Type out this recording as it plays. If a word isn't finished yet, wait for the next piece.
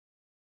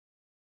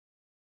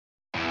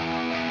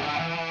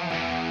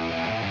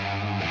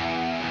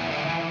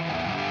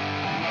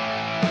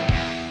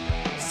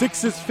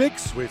Sixers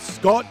Fix with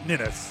Scott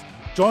Ninnis.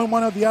 Join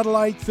one of the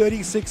Adelaide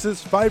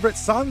 36ers' favourite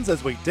sons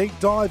as we deep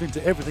dive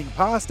into everything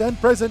past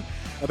and present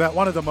about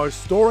one of the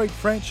most storied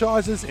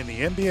franchises in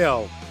the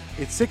NBL.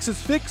 It's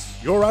Sixers Fix,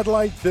 your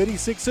Adelaide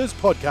 36ers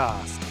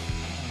podcast.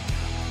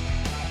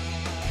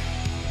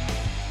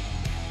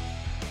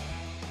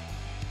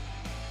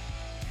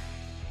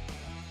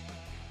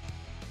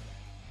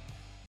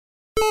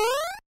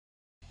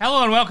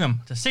 Hello and welcome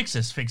to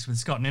Sixers Fix with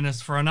Scott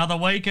Ninnis for another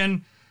week,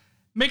 and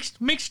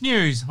mixed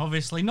news,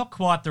 obviously. Not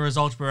quite the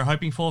results we were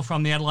hoping for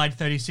from the Adelaide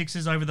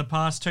 36ers over the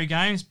past two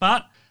games,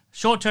 but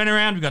short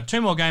turnaround. We've got two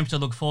more games to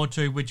look forward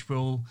to, which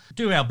we'll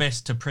do our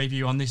best to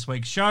preview on this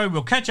week's show.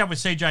 We'll catch up with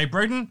CJ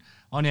Bruton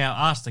on our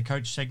Ask the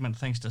Coach segment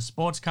thanks to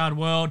Sports Card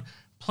World.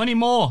 Plenty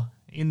more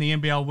in the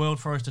NBL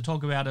world for us to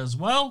talk about as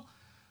well.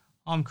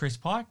 I'm Chris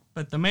Pike,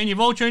 but the man you've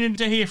all tuned in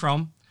to hear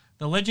from,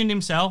 the legend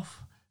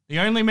himself, the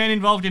only man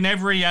involved in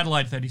every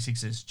Adelaide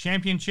 36ers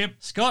championship.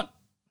 Scott,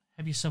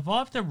 have you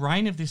survived the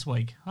rain of this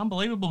week?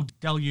 Unbelievable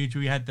deluge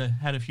we had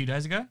a few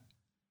days ago.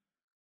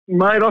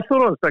 Mate, I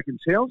thought I was back in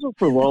Townsville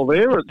for a while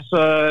there. It's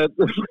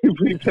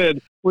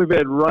we've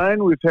had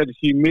rain, we've had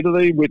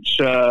humidity, which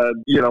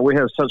we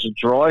have such a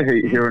dry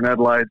heat here in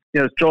Adelaide.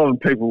 It's driving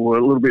people a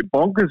little bit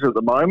bonkers at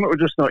the moment. We're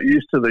just not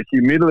used to the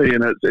humidity,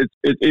 and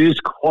it is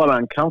quite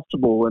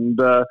uncomfortable. And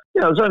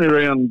it's only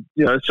around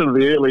sort of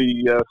the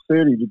early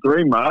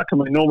 30-degree mark. I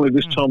mean, normally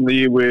this time of the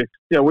year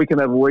we can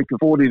have a week of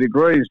 40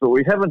 degrees, but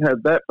we haven't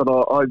had that. But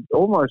I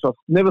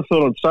never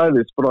thought I'd say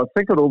this, but I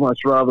think I'd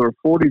almost rather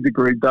a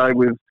 40-degree day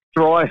with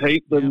dry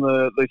heat than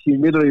the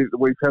humidity that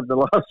we've had the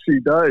last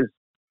few days.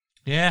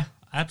 Yeah,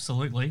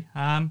 absolutely.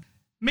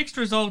 Mixed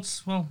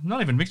results, well,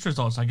 not even mixed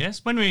results, I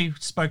guess. When we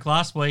spoke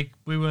last week,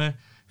 we were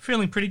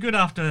feeling pretty good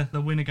after the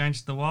win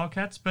against the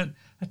Wildcats, but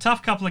a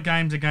tough couple of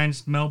games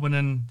against Melbourne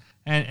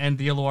and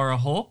the Illawarra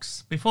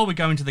Hawks. Before we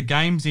go into the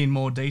games in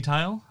more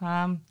detail,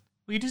 were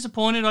you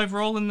disappointed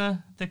overall in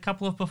the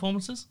couple of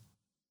performances?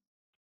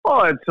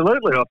 Oh,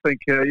 absolutely. I think,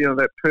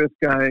 that Perth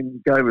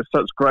game gave us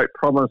such great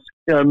promise,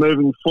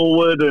 moving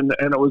forward, and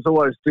it was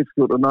always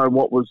difficult to know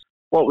what was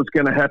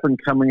going to happen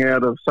coming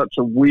out of such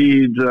a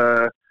weird,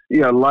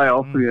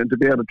 layoff, to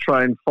be able to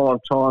train 5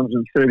 times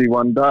in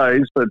 31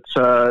 days. But,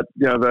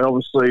 they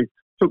obviously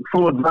took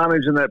full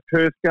advantage in that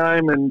Perth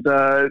game, and,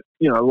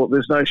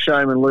 there's no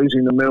shame in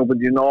losing to Melbourne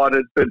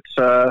United, but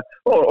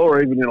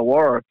or even in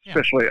Illawarra,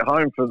 especially at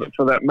home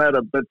for that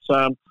matter. But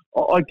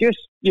I guess,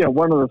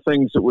 one of the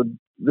things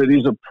that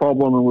is a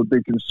problem and would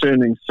be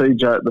concerning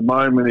CJ at the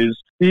moment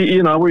is,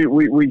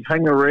 we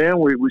hang around,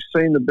 we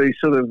seem to be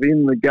sort of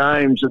in the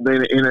games, and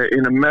then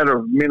in a matter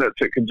of minutes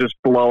it can just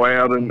blow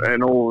out,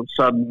 and all of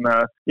a sudden,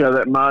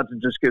 that margin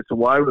just gets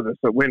away with us.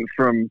 It went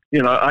from,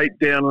 8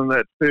 down in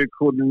that third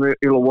quarter in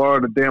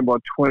Illawarra to down by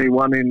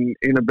 21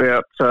 in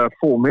about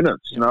 4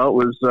 minutes. It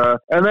was,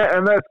 and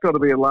that's got to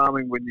be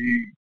alarming when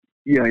you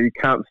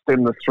can't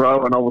stem the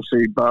throw, and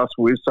obviously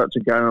basketball is such a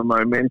game of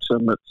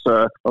momentum.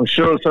 It's I'm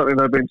sure it's something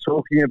they've been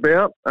talking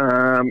about,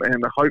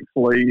 and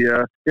hopefully,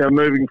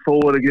 moving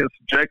forward against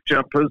the Jack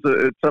Jumpers,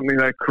 it's something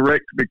they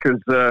correct, because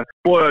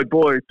boy oh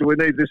boy, do we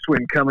need this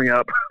win coming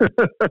up.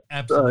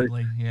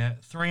 Absolutely, yeah.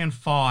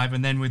 3-5,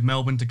 and then with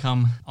Melbourne to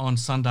come on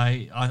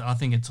Sunday, I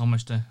think it's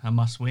almost a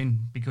must-win,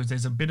 because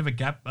there's a bit of a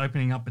gap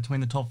opening up between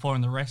the top 4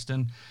 and the rest,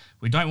 and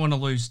we don't want to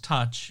lose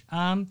touch.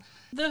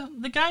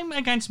 The game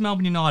against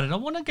Melbourne United, I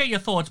want to get your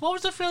thoughts. What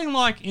was the feeling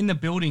like in the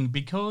building?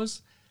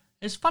 Because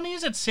as funny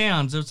as it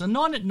sounds, it was a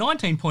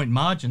 19-point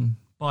margin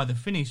by the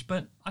finish,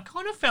 but I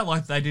kind of felt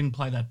like they didn't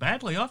play that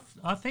badly.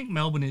 I think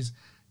Melbourne is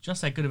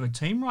just that good of a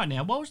team right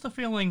now. What was the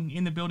feeling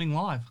in the building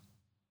live?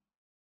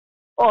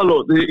 Oh,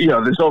 look,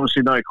 there's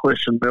obviously no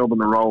question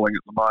Melbourne are rolling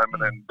at the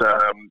moment,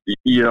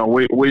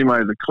 and, we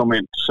made the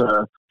comment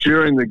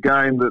during the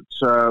game that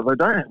they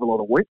don't have a lot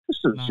of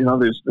weaknesses. No.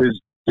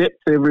 There's depth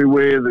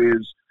everywhere,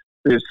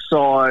 there's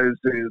size,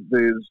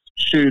 there's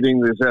shooting,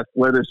 there's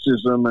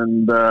athleticism,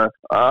 and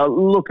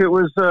look, it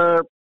was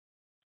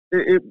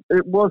it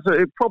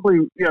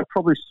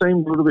probably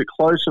seemed a little bit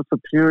closer for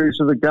periods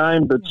of the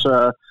game, but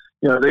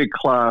their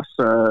class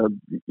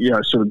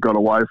sort of got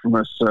away from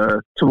us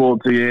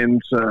towards the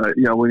end.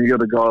 When you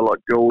got a guy like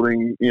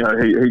Goulding, he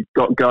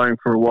got going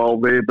for a while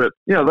there, but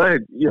they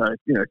had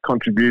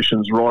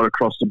contributions right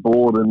across the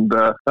board, and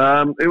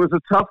it was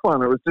a tough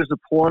one. It was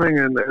disappointing,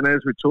 and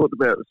as we talked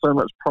about, so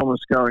much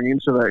promise going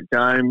into that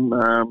game.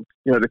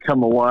 To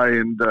come away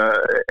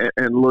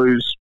and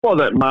lose by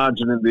that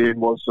margin in the end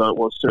was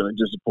certainly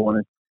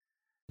disappointing.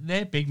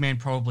 Their big man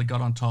probably got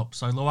on top.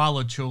 So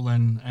Luala Chul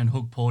and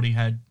Hook Porty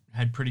had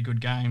pretty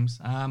good games.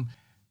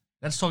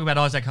 Let's talk about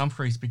Isaac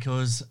Humphries,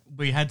 because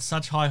we had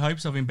such high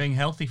hopes of him being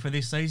healthy for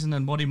this season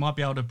and what he might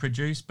be able to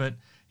produce, but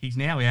he's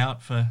now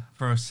out for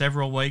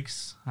several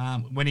weeks.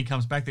 When he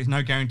comes back, there's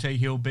no guarantee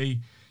he'll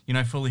be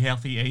fully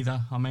healthy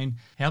either. I mean,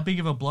 how big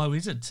of a blow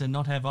is it to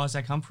not have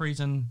Isaac Humphries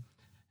and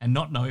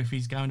not know if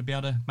he's going to be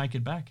able to make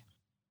it back?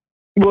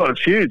 Well,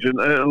 it's huge, and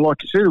like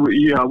you said,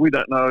 we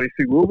don't know if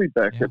he will be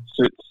back. Yeah.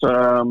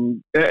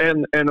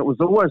 And it was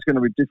always going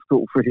to be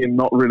difficult for him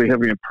not really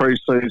having a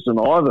pre-season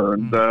either.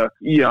 And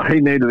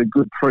he needed a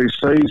good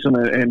pre-season,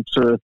 and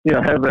to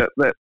have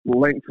that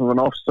length of an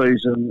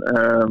off-season,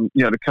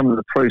 to come to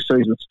the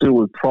pre-season still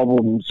with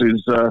problems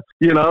is a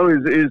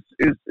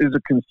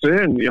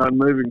concern.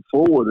 Moving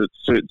forward,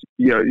 it's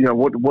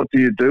what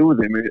do you do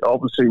with him?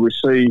 Obviously, we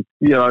see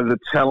the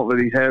talent that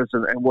he has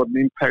and what an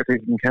impact he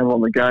can have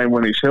on the game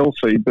when he's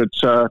healthy, but.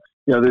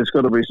 There's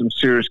got to be some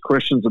serious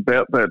questions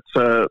about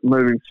that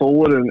moving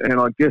forward, and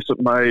I guess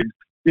it made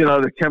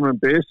the Cameron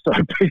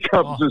Bairstow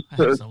pickup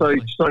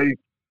so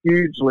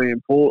hugely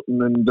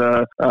important, and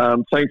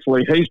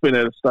thankfully he's been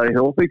able to stay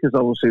healthy, because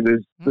obviously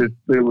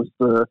there was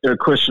the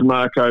question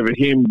mark over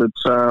him. But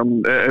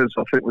as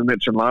I think we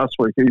mentioned last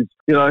week, he's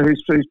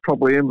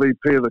probably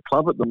MVP of the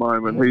club at the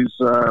moment.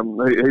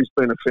 He's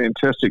been a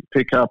fantastic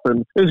pickup,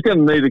 and he's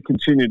going to need to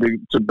continue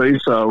to be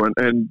so.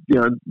 And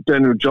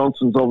Daniel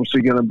Johnson's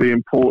obviously going to be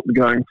important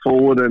going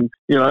forward, and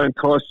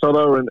Kai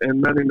Sotto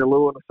and Manny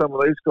Nalua and some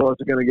of these guys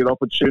are going to get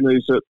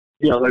opportunities that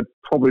they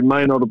probably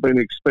may not have been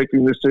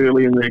expecting this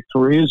early in their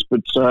careers,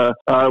 but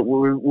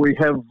we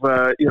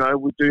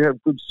do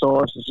have good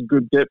sizes and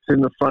good depth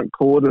in the front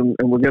court, and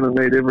we're going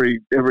to need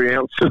every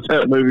ounce of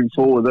that moving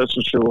forward, that's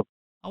for sure.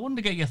 I wanted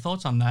to get your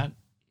thoughts on that.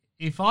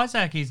 If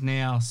Isaac is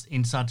now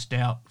in such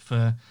doubt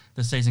for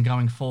the season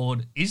going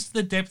forward, is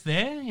the depth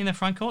there in the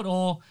front court,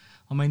 or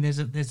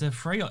there's a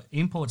free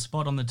import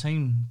spot on the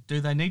team?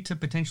 Do they need to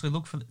potentially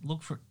look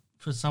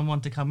for someone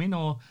to come in,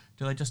 or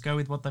do they just go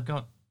with what they've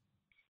got?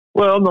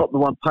 Well, I'm not the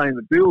one paying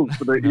the bills,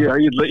 but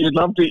you'd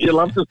love to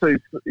see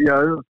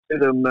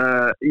them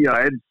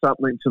add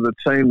something to the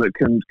team that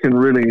can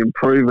really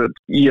improve it,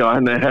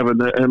 and they have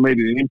an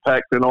immediate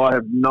impact. And I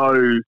have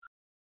no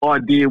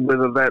idea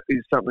whether that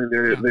is something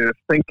they're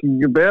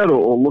thinking about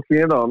or looking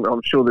at.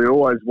 I'm sure they're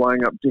always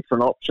weighing up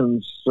different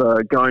options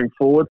going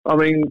forward. I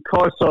mean,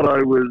 Kai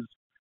Sotto was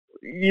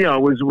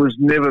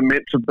never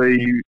meant to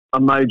be a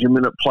major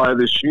minute player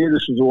this year.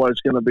 This was always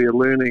going to be a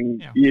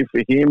learning year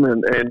for him,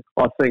 and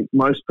I think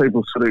most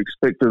people sort of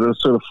expected a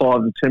sort of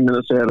 5 to 10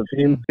 minutes out of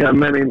him.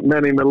 Manny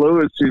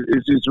Nalua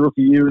is his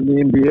rookie year in the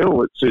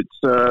NBL.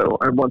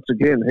 And once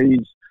again, he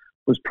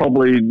was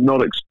probably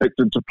not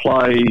expected to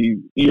play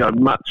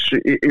much,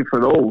 if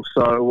at all.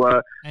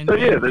 So, in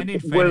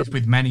fairness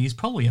with Manny, he's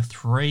probably a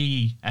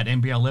 3 at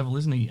NBL level,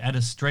 isn't he? At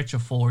a stretch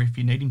of 4 if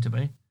you need him to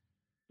be.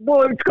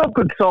 Well, it's got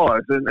good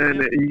size, and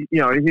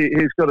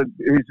he's got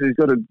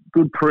a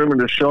good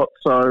perimeter shot,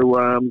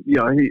 so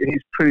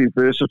he's pretty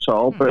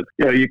versatile. But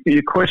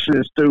your question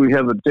is, do we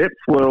have the depth?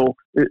 Well,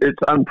 it's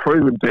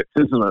unproven depth,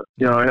 isn't it?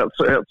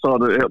 Outside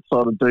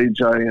of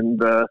DJ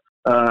and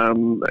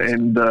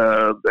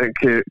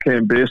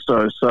Cam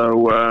Bairstow.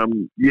 So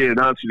in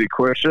answer to your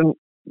question,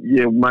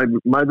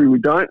 maybe we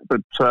don't,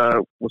 but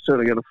we're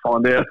certainly going to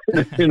find out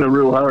in a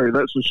real hurry.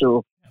 That's for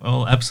sure.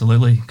 Well,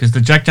 absolutely, because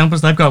the Jack Jumpers,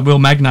 they've got Will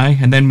Magnay,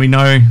 and then we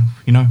know,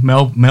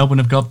 Melbourne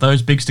have got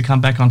those bigs to come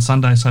back on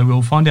Sunday, so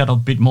we'll find out a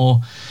bit more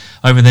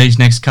over these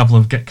next couple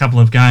of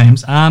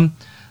games. On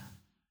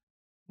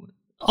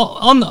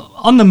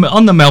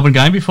the Melbourne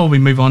game, before we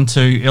move on to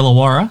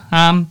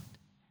Illawarra,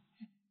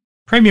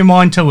 Premium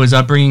Wine Tours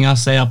are bringing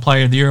us our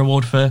Player of the Year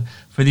award for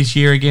this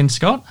year again,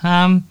 Scott.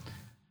 How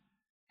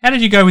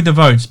did you go with the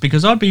votes?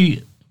 Because I'd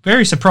be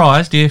very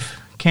surprised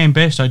if Cam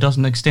Bairstow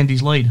doesn't extend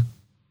his lead.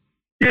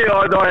 Yeah,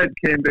 I had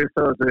Cam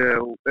Bairstow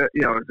as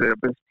our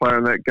best player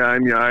in that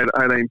game.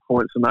 18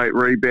 points and 8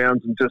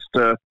 rebounds, and just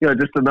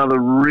another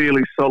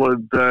really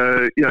solid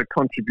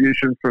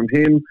contribution from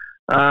him.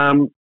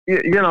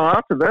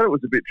 After that, it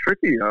was a bit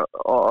tricky.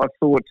 I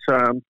thought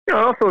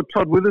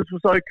Todd Withers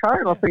was okay,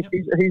 and I think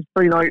he's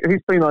been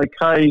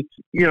okay.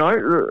 He's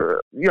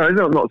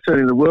not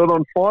setting the world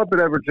on fire,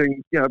 but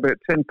averaging about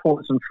 10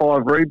 points and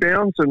 5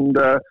 rebounds, and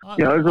as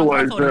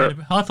always.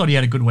 I thought he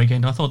had a good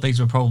weekend. I thought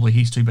these were probably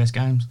his 2 best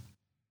games.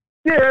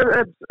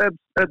 Yeah,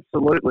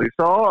 absolutely.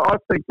 So I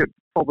think that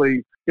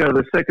probably,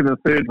 the second and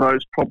third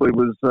votes probably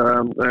was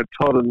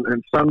Todd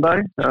and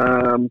Sunday.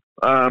 I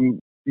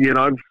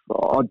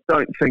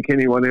don't think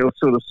anyone else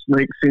sort of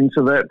sneaks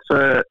into that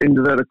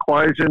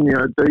equation.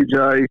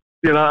 DJ,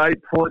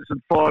 8 points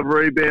and 5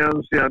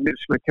 rebounds.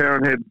 Mitch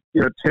McCarron had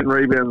 10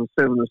 rebounds and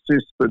 7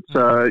 assists, but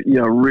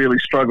really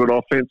struggled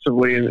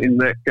offensively in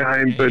that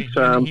game. But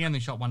he only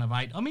shot 1 of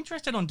 8. I'm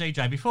interested on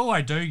DJ. Before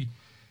I do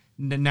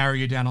narrow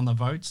you down on the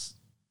votes.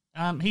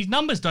 His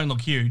numbers don't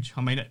look huge.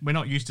 I mean, we're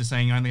not used to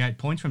seeing only 8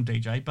 points from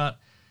DJ, but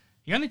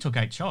he only took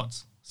 8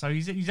 shots. So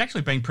he's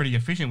actually been pretty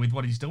efficient with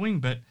what he's doing,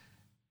 but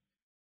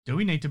do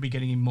we need to be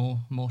getting him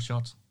more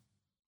shots?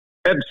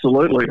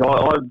 Absolutely.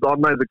 I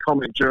made the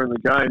comment during the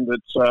game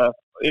that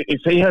if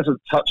he hasn't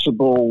touched the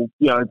ball,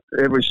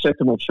 every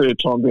second or third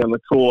time down the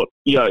court,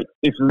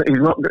 if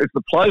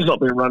the play's not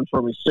being run for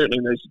him, he certainly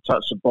needs to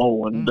touch the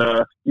ball. And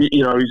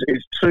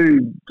he's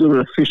too good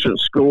an efficient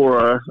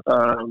scorer.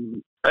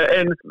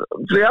 And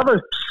the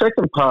other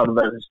second part of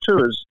that is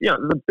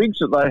the bigs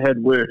that they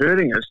had were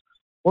hurting us.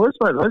 Well,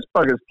 those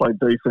buggers played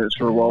defence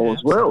for a while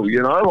as well, absolutely.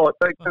 you know, like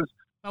that, because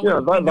we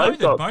know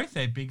that both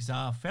their bigs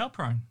are foul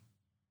prone.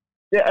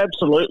 Yeah,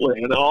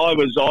 absolutely. And I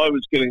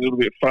was getting a little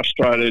bit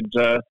frustrated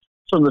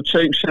from the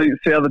cheat sheets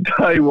the other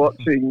day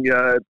watching,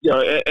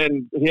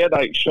 and he had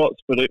 8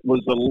 shots, but it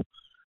was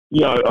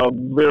a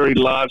very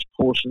large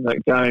portion of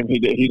that game.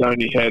 He'd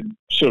only had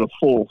sort of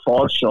 4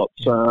 or 5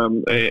 shots.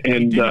 And he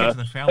didn't get to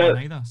the foul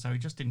line either, so he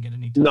just didn't get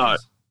any touches. No.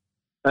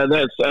 And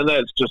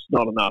that's just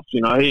not enough.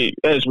 You know, he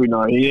needs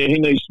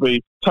to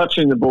be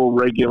touching the ball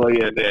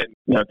regularly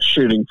and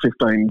shooting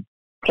 15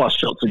 plus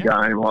shots a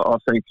game. I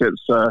think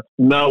it's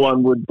no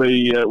one would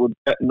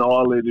bat an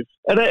eyelid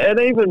and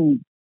even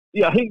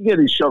he can get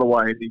his shot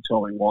away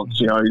anytime he wants.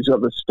 You know, he's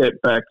got the step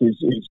back.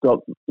 He's got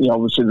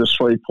obviously the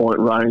 3-point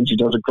range. He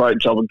does a great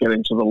job of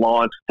getting to the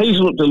line. He's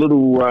looked a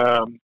little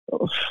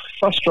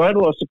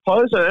frustrated, I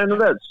suppose, and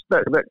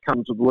that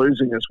comes with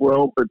losing as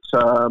well. But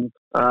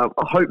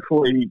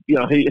hopefully, we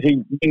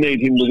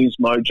need him with his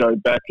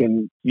mojo back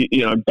and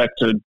back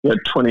to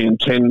 20 and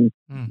 10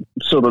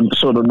 sort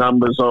of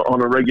numbers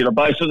on a regular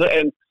basis.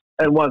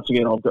 And once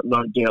again, I've got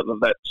no doubt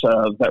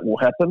that will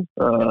happen.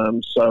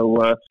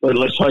 So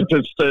let's hope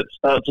it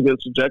starts to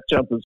get some jack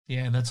jumpers.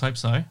 Yeah, let's hope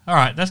so. All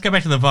right, let's go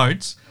back to the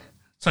votes.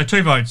 So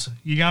 2 votes.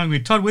 You going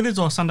with Todd Withers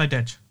or Sunday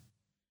Dech?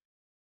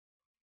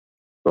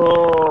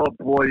 Oh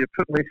boy, you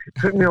put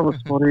me on the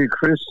spot here,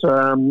 Chris.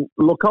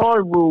 Look,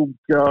 I will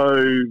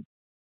go.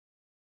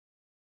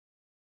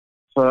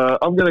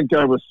 I'm going to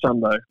go with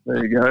Sunday.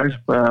 There you go.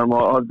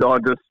 I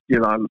just, he's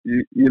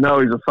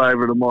a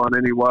favourite of mine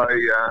anyway.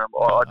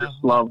 I just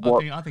love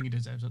I think he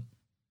deserves it.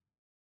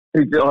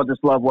 I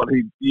just love what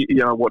he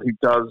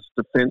does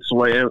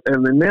defensively,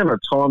 and the amount of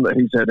time that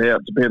he's had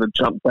out to be able to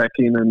jump back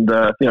in and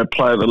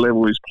play at the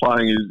level he's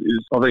playing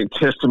is I think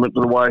testament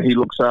to the way he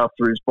looks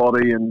after his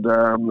body, and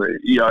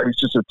he's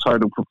just a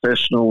total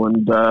professional.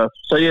 And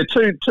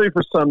two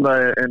for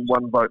Sunday and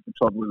 1 vote for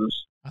Todd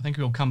Withers. I think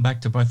we'll come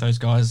back to both those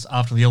guys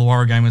after the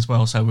Illawarra game as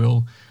well, so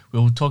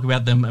we'll talk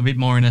about them a bit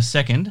more in a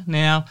second.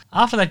 Now,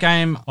 after that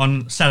game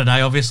on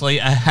Saturday, obviously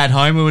at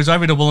home, we was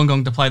over to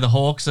Wollongong to play the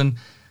Hawks, and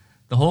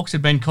the Hawks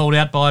had been called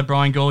out by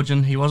Brian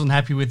Goorjian. He wasn't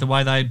happy with the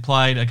way they had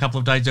played a couple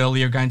of days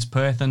earlier against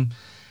Perth, and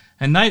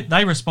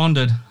they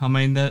responded. I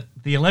mean, the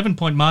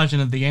 11-point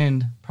margin at the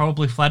end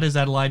probably flatters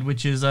Adelaide,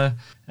 which is a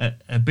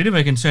bit of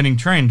a concerning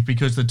trend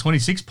because the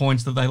 26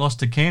 points that they lost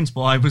to Cairns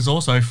by was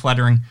also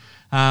flattering.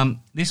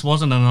 This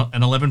wasn't an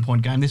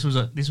 11-point game. This was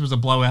a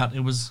blowout. It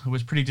was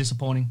pretty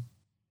disappointing.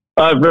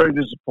 Very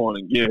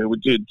disappointing. Yeah, we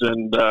did,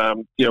 and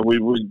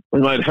we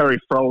made Harry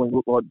Froling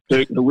look like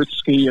Dirk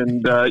Nowitzki,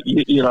 and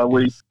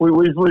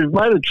we've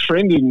made a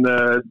trend in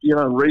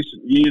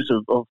recent years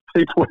of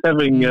people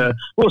having. It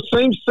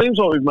seems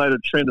like we've made a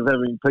trend of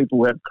having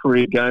people have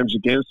career games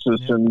against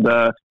us, and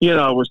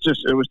it was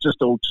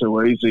just all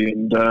too easy.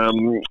 And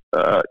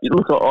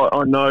look,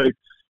 I know.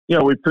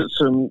 We put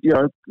some,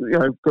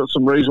 got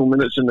some reasonable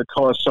minutes in the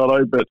Kai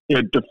Sotto, but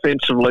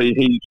defensively,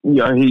 he's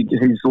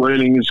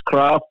learning his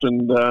craft,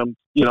 and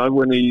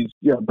when he's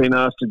been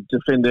asked to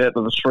defend out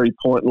to the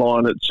 3-point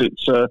line,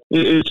 it's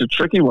a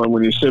tricky one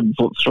when you're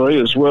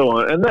 7'3" as well,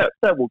 and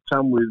that will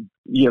come with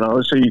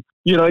as he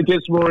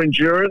gets more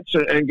endurance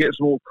and gets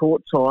more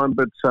court time.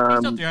 But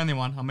he's not the only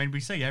one. I mean, we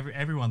see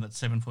everyone that's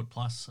 7 foot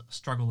plus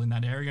struggle in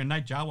that area, and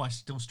Nate Jarwai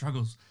still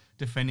struggles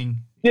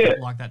defending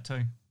like that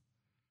too.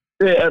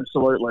 Yeah,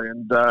 absolutely,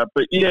 and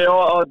but yeah,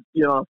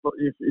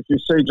 if you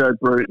see Joe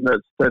Bruton,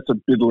 that's a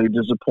bitterly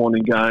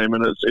disappointing game,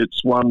 and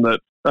it's one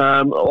that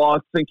I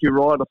think you're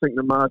right. I think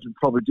the margin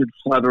probably did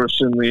flatter us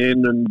in the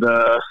end, and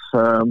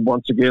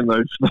once again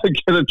they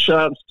get a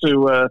chance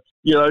to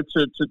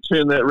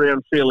turn that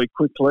round fairly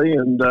quickly,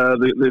 and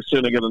they're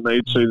certainly going to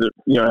need to. That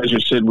as you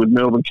said, with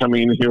Melbourne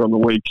coming in here on the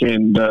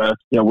weekend,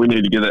 we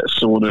need to get that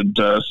sorted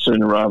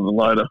sooner rather than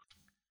later.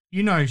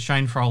 You know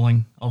Shane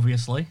Froling,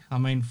 obviously. I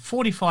mean,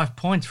 45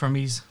 points from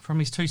his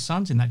 2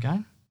 sons in that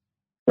game.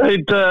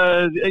 He'd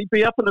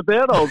be up and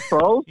about, old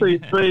Froles.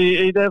 He'd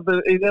have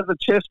the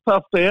chest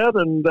puffed out,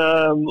 and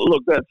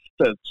look, that's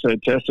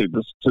fantastic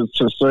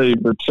to see.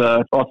 But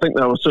I think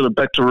they were sort of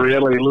back to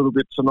reality a little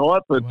bit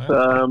tonight. But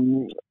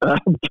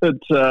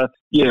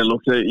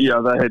look,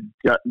 they had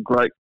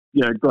great.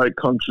 Great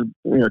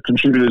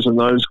contributors in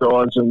those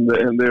guys and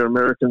their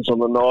Americans on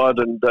the night,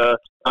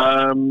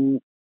 and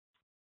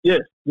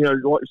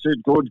like you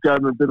said, Gorge gave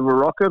them a bit of a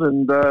rocket,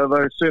 and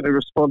they certainly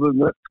responded in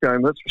that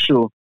game, that's for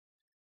sure.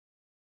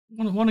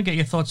 I want to get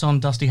your thoughts on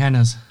Dusty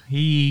Hannahs.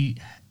 He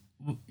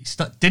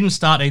didn't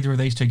start either of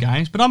these 2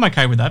 games, but I'm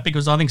okay with that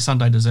because I think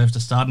Sunday deserves to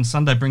start, and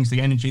Sunday brings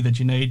the energy that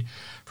you need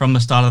from the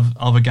start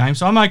of a game.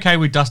 So I'm okay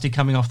with Dusty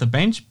coming off the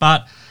bench,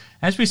 but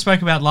as we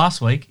spoke about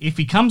last week, if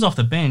he comes off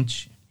the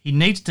bench, he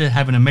needs to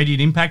have an immediate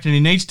impact, and he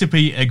needs to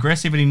be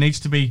aggressive, and he needs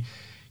to be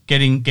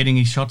getting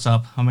his shots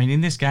up. I mean,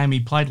 in this game, he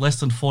played less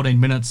than 14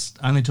 minutes,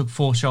 only took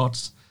 4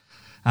 shots,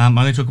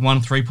 only took 1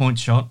 3-point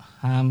shot.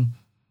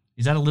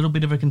 Is that a little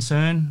bit of a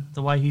concern,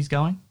 the way he's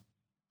going?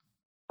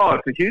 Oh,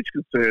 it's a huge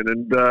concern,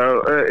 and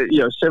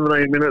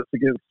 17 minutes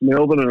against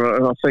Melbourne,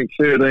 and I think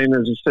 13,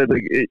 as I said,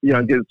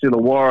 against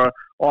Illawarra.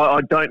 I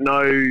don't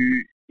know,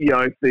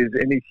 if there's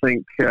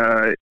anything,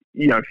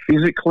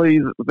 physically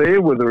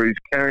there, whether he's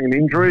carrying an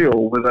injury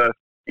or whether,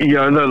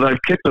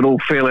 they've kept it all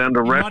fairly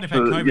under wraps. Might have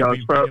had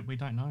COVID, we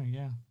don't know.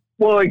 Yeah.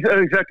 Well,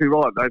 exactly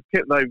right.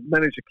 They've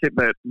managed to keep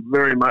that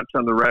very much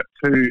under wraps.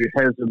 Who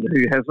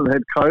hasn't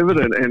had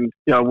COVID, and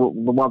the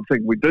one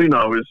thing we do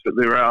know is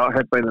that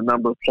have been a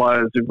number of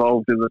players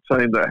involved in the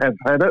team that have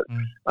had it.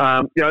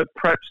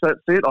 Perhaps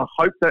that's it. I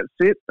hope that's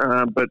it.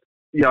 But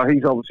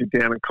he's obviously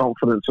down in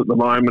confidence at the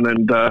moment,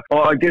 and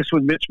I guess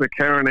with Mitch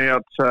McCarron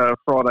out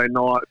Friday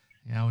night.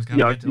 Yeah, I was going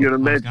to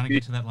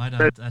get to that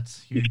later.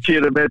 That's huge.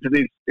 You'd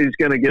imagine he's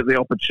going to get the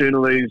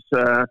opportunities.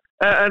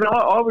 And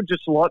I would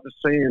just like to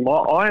see him.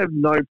 I have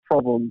no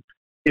problem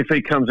if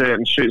he comes out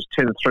and shoots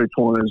 10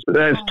 3-pointers.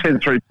 There's 10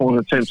 3-point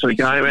attempts a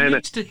game.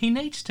 He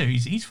needs to.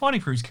 He's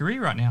fighting for his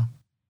career right now.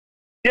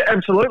 Yeah,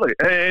 absolutely.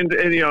 And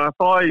if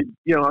I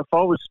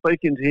was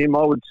speaking to him,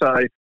 I would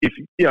say, if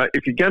you're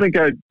going to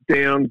go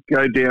down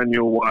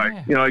your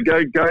way. Yeah.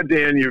 Go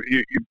down. You're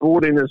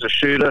brought in as a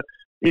shooter.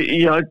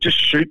 Just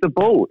shoot the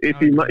ball. If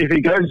he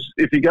goes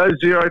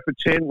 0 for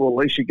 10, well, at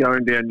least you're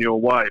going down your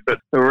way. But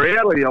the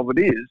reality of it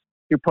is,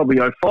 he'll probably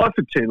go 5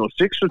 for 10 or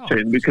 6 for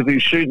 10 because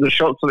he's shooting the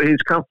shots that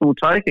he's comfortable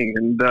taking.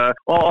 And I'd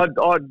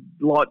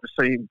like to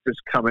see him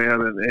just come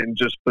out and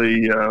just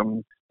be,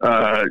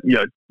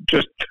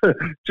 just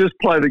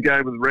play the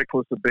game with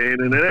reckless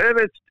abandon. And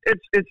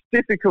it's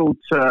difficult.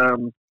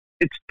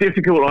 It's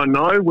difficult, I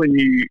know, when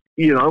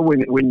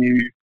when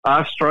you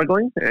are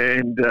struggling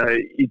and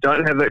you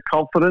don't have that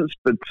confidence.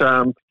 But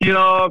I've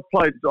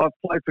played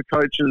for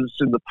coaches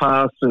in the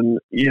past, and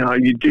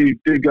you do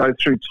go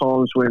through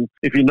times when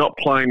if you're not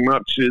playing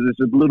much, there's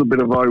a little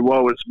bit of oh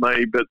woe is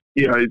me. But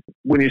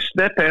when you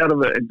snap out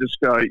of it and just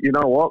go, you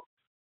know what,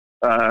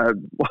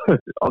 I'm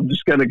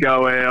just going to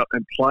go out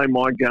and play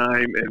my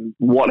game, and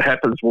what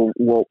happens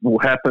will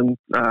happen.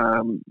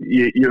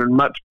 You're in a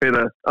much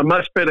better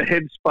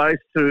headspace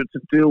to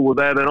deal with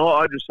that. And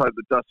I just hope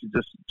that Dusty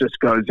just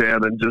goes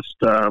out and just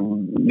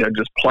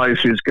plays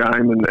his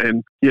game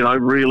and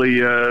really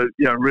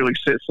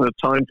sets the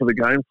tone for the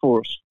game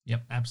for us.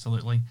 Yep,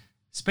 absolutely.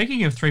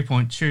 Speaking of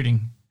 3-point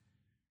shooting,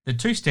 the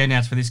two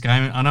standouts for this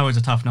game, I know it was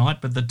a tough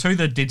night, but the two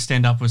that did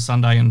stand up was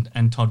Sunday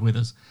and Todd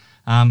Withers.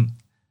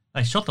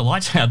 They shot the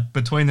lights out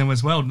between them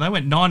as well. They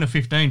went 9 of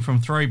 15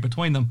 from 3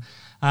 between them.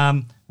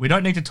 We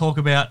don't need to talk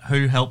about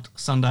who helped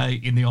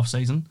Sunday in the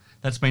off-season.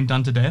 That's been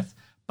done to death.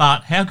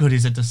 But how good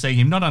is it to see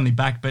him not only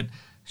back, but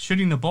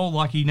shooting the ball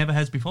like he never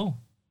has before?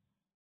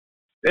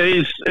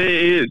 He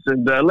is.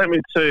 And let me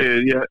tell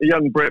you,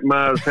 young Brett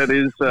Mars had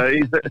his...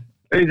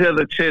 He's had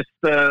the chest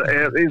out.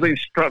 He's been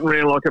strutting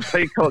around like a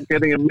peacock,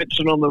 getting a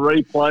mention on the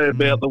replay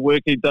about the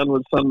work he'd done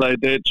with Sunday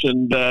Ditch.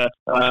 And,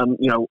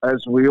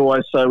 as we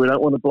always say, we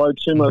don't want to blow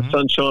too much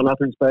sunshine up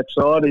his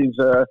backside. He's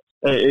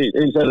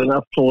had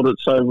enough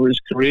plaudits over his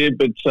career.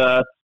 But,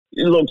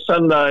 look,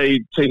 Sunday,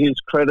 to his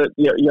credit,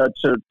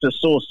 to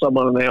source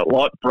someone out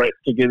like Brett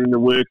to get into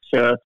work,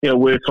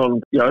 work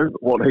on,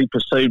 what he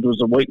perceived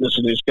was a weakness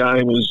in his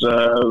game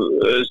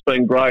has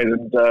been great.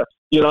 And,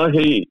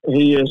 he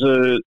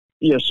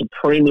is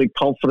supremely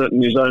confident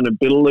in his own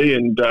ability,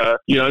 and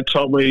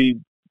told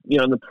me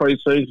in the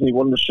pre-season he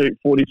wanted to shoot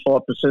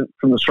 45%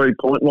 from the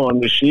 3-point line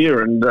this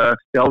year, and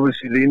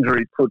obviously the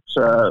injury puts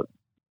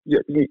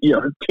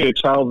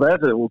curtailed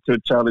that. It will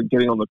curtail him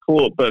getting on the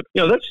court, but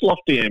that's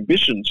lofty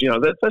ambitions.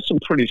 That's some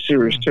pretty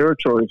serious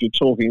territory if you're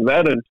talking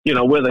that, and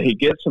whether he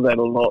gets to that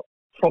or not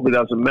probably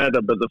doesn't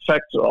matter, but the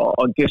fact,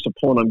 I guess the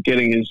point I'm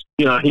getting is,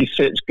 he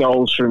sets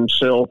goals for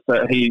himself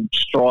that he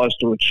strives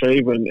to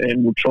achieve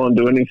and will try and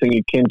do anything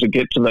he can to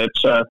get to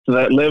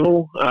that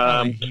level.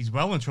 He's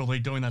well and truly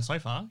doing that so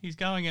far. He's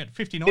going at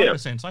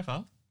 59% so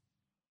far.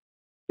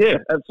 Yeah,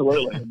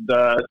 absolutely. And,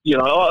 I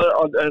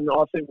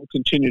think we'll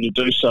continue to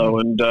do so.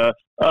 And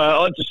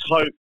I just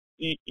hope,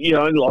 you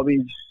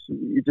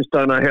just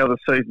don't know how the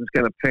season's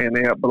going to pan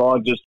out. But I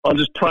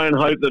just pray and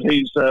hope that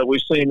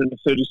we've seen him in the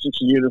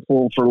 36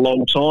 uniform for a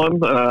long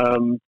time.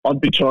 I'd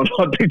be trying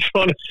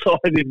to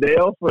sign him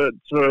now for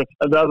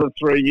another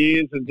 3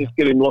 years and just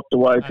get him locked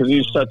away, because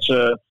he's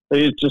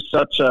just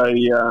such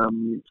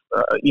an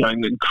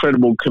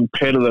incredible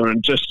competitor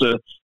and just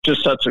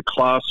such a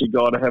classy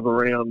guy to have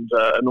around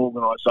an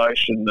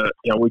organisation that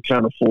we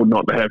can't afford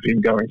not to have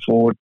him going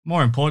forward.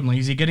 More importantly,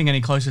 is he getting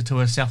any closer to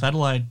a South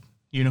Adelaide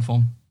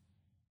uniform?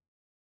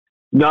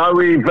 No,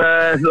 we've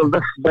that's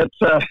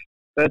a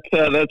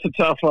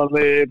tough one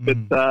there. But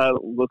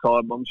look,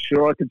 I'm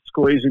sure I could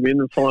squeeze him in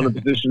and find a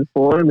position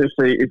for him if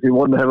he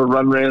wanted to have a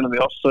run round in the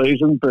off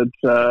season. But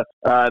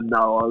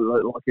no,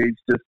 he's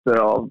just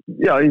I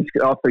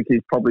think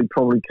he's probably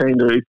keen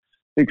to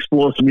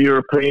explore some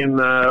European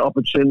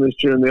opportunities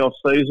during the off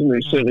season.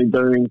 He's certainly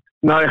doing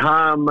no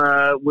harm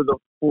with the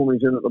form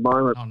he's in at the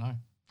moment. Oh no.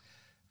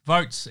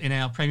 Votes in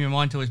our Premium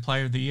Wine Tours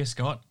Player of the Year,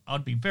 Scott.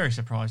 I'd be very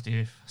surprised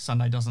if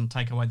Sunday doesn't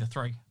take away the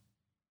 3.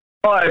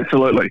 Oh,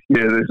 absolutely.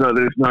 Yeah,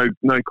 there's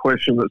no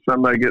question that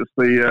Sunday gets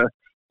the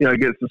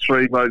gets the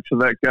 3 votes for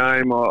that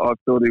game. I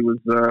thought he was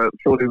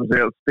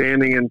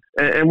outstanding,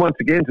 and once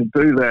again to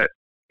do that,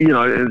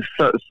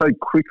 so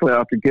quickly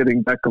after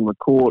getting back on the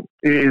court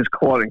is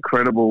quite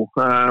incredible.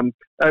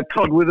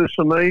 Todd Withers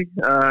for me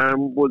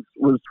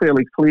was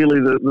fairly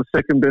clearly the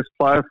second best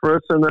player for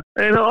us, and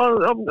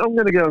I'm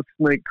going to go and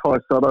sneak Kai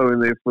Sotto in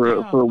there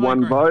for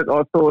one vote.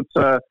 I thought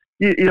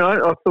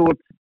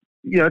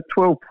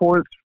 12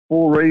 points,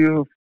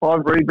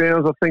 5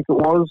 rebounds, I think it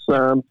was.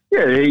 I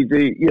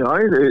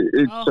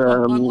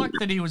like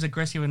that he was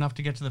aggressive enough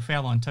to get to the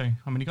foul line too.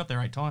 I mean, he got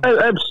there 8 times.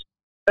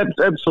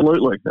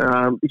 Absolutely.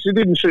 He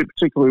didn't shoot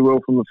particularly well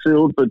from the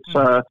field, but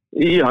to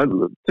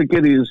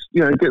get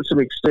get some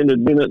extended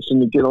minutes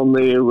and to get on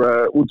there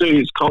will do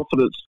his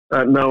confidence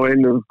at no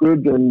end of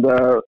good. And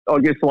I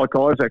guess like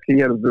Isaac, he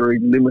had a very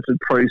limited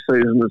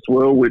pre-season as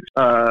well, which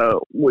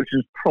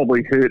has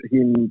probably hurt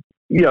him.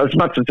 As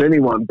much as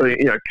anyone,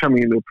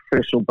 coming into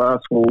professional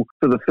basketball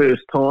for the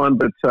first time,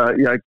 but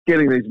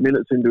getting these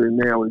minutes into him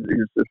now is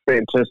a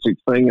fantastic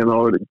thing, and I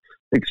would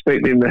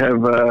expect him to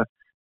have,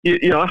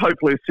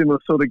 hopefully a similar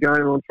sort of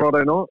game on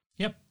Friday night.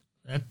 Yep,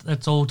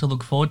 that's all to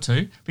look forward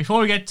to.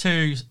 Before we get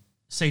to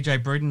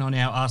CJ Bruton on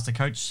our Ask the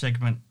Coach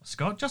segment,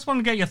 Scott, just want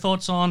to get your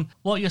thoughts on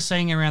what you're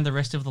seeing around the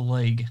rest of the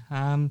league.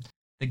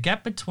 The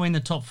gap between the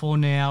top 4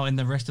 now and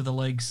the rest of the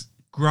league's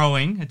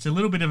growing. It's a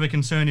little bit of a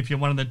concern if you're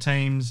one of the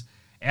teams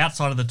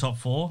outside of the top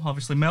 4.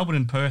 Obviously, Melbourne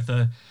and Perth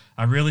are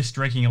really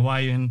streaking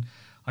away, and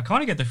I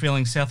kind of get the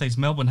feeling South East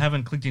Melbourne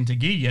haven't clicked into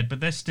gear yet, but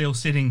they're still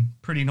sitting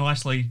pretty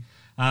nicely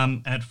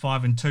at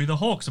 5 and 2. The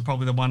Hawks are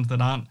probably the ones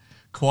that aren't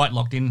quite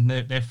locked in.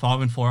 They're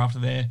 5 and 4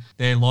 after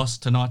their loss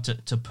tonight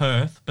to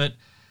Perth. But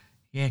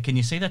yeah, can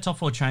you see that top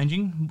 4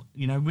 changing?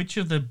 Which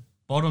of the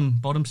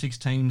bottom 6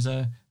 teams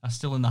are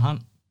still in the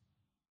hunt?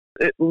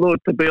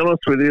 Look, to be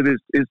honest with you,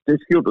 it's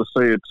difficult to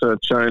see it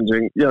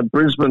changing.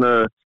 Brisbane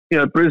are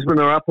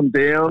up and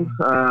down.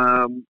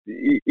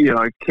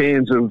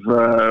 Cairns have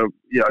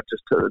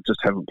just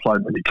haven't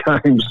played many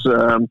games.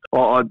 I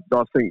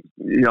think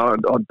I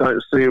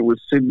don't see it with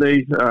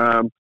Sydney.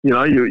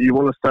 You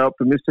want to stay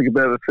optimistic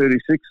about the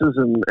 36ers,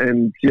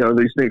 and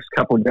these next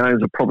couple of games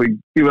will probably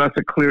give us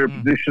a clearer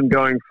position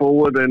going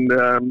forward. And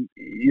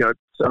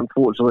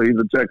unfortunately,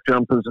 the Jack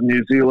Jumpers of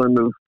New Zealand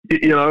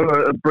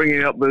are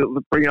bringing up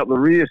the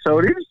rear. So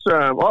it is.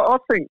 I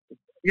think.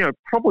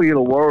 Probably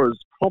Illawarra is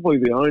probably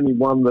the only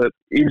one that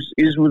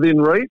is within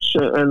reach,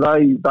 and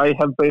they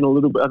have been a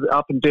little bit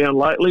up and down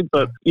lately.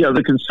 But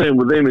the concern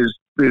with them is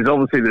there's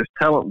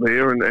talent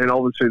there, and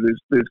obviously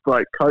there's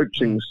great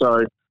coaching.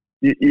 So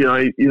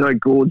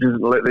Gorge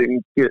isn't let them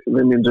get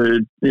them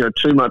into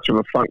too much of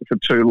a funk for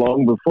too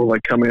long before they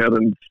come out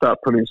and start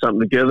putting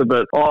something together.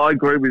 But I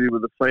agree with you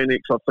with the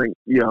Phoenix. I think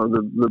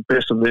the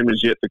best of them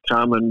is yet to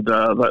come, and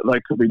they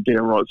could be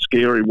downright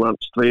scary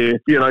once they're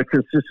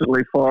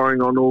consistently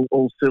firing on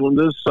all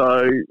cylinders.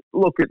 So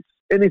look,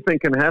 anything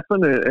can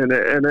happen,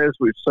 and as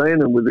we've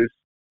seen, and with this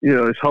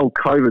this whole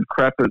COVID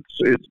crap,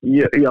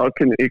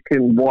 it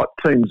can wipe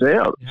teams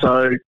out. Yeah.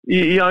 So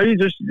you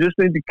just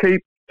need to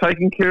keep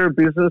taking care of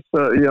business.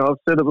 I've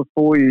said it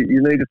before,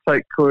 you need to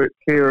take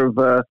care of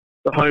the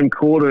home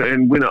court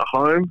and win at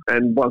home.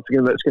 And once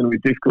again, that's going to be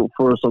difficult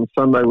for us on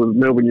Sunday with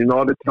Melbourne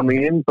United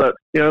coming in. But,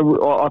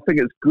 I think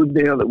it's good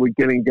now that we're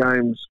getting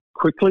games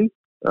quickly,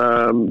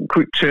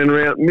 quick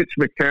turnaround. Mitch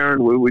McCarron,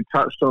 we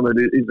touched on it,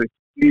 is a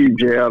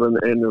huge out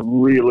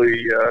and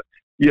really,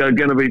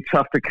 going to be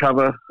tough to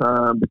cover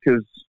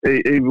because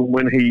even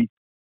when he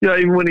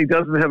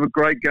doesn't have a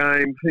great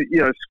game,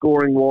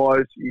 scoring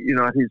wise,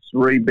 he's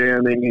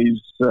rebounding,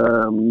 he's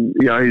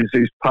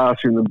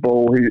passing the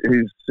ball.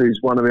 He's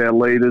one of our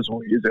leaders,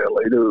 or he is our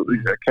leader.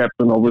 He's our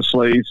captain,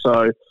 obviously.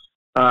 So,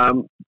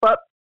 but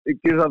it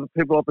gives other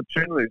people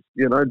opportunities.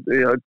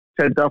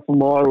 Ted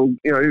Duffelmeyer,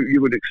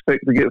 you would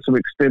expect to get some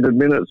extended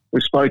minutes.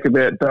 We spoke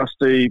about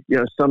Dusty.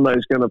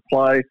 Sunday's going to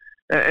play,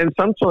 and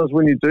sometimes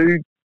when you do,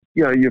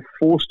 you're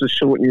forced to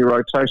shorten your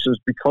rotations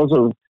because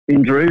of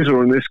injuries,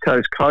 or in this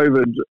case,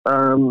 COVID.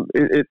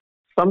 It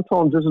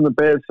sometimes isn't a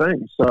bad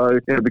thing. So,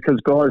 because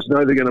guys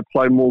know they're going to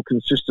play more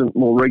consistent,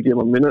 more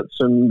regular minutes,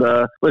 and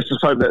let's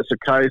just hope that's the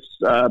case.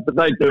 But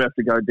they do have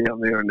to go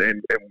down there and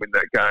win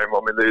that game.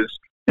 I mean,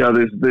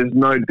 there's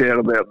no doubt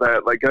about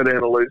that. They go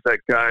down and lose that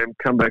game,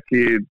 come back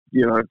here,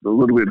 a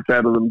little bit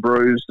battered and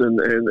bruised, and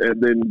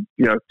then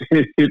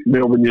hit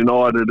Melbourne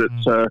United.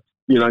 It's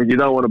you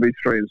don't want to be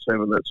 3-7,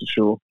 that's for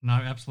sure. No,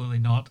 absolutely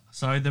not.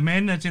 So the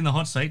man that's in the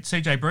hot seat,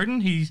 CJ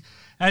Bruton,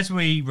 as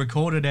we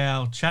recorded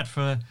our chat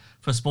for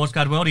Sports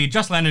Card World, he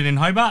just landed in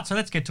Hobart. So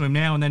let's get to him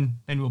now, and then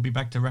we'll be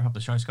back to wrap up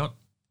the show, Scott.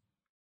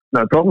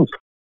 No problems.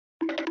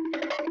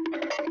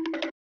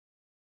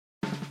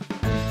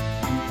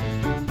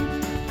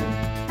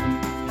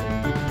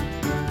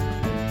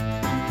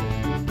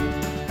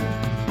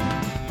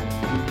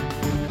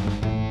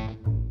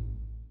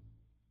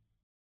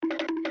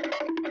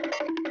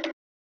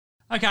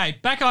 Okay,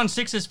 back on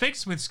Sixers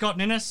Fix with Scott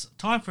Ninnis.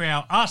 Time for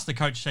our Ask the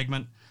Coach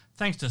segment,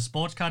 thanks to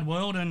Sports Card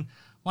World. And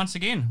once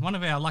again, one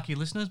of our lucky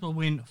listeners will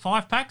win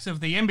 5 packs of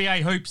the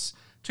NBA Hoops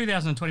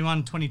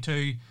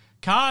 2021-22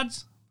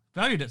 cards,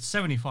 valued at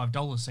 $75,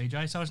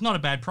 CJ. So it's not a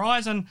bad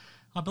prize, and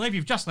I believe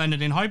you've just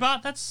landed in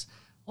Hobart. That's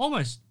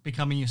almost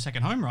becoming your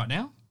second home right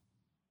now.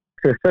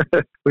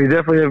 We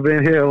definitely have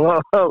been here a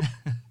lot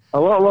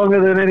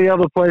longer than any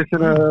other place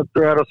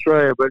throughout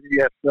Australia. But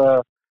yes,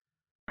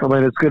 I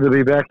mean, it's good to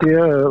be back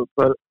here,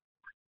 but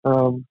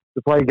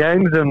to play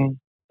games and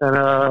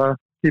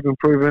keep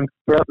improving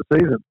throughout the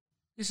season.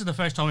 This is the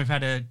first time we've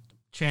had a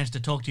chance to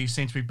talk to you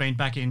since we've been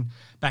back in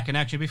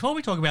action. Before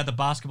we talk about the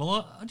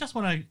basketball, I just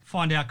want to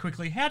find out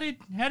quickly, how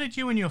did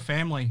you and your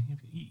family,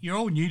 you're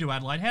all new to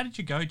Adelaide, how did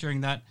you go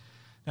during that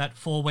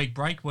 4-week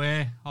break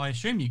where I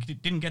assume you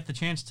didn't get the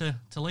chance to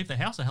leave the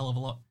house a hell of a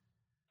lot?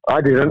 I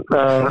didn't.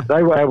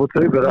 They were able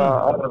to, but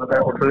I wasn't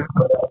able to.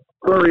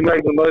 Really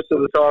making the most of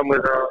the time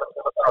with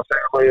our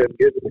family and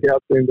getting the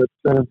scouts in, but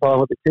spending time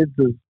with the kids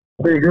is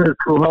pretty good at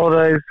school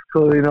holidays.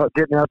 Clearly not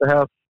getting out the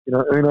house,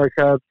 Uno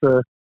cards,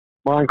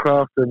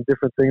 Minecraft and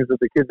different things that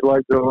the kids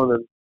like doing,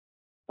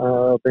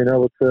 and being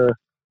able to,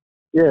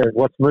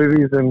 watch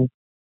movies and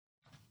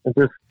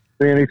just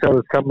being each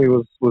other's company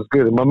was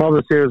good. And my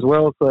mother's here as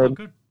well, so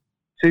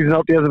she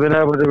hasn't been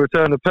able to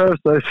return to Perth,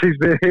 so she's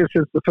been here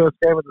since the first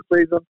game of the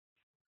season,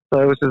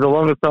 so which is the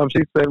longest time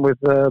she's spent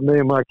with me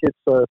and my kids.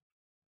 So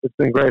it's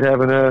been great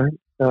having her.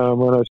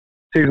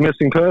 She's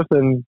missing Perth,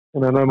 and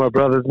I know my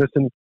brother's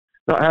missing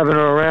not having her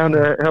around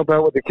to help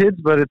out with the kids,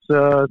 but it's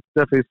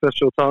definitely a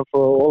special time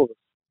for all of us,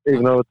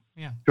 even though it's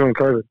during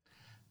COVID.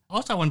 I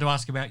also wanted to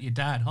ask about your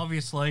dad.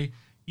 Obviously,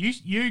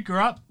 you grew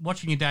up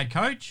watching your dad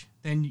coach,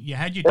 then you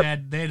had your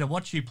dad there to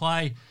watch you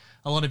play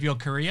a lot of your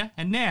career,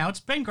 and now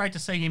it's been great to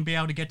see him be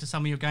able to get to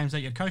some of your games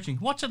that you're coaching.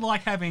 What's it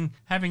like having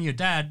your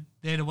dad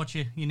there to watch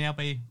you now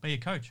be a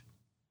coach?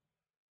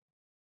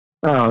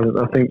 I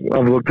think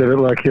I've looked at it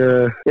like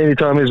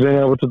anytime he's been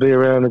able to be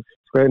around, it's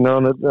great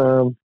knowing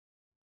that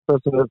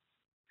person that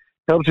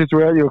helps you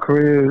throughout your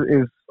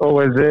career is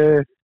always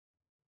there,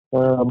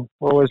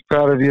 always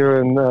proud of you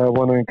and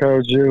want to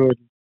encourage you. And,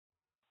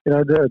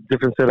 a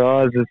different set of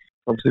eyes. It's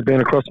obviously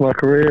been across my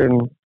career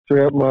and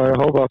throughout my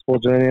whole basketball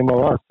journey in my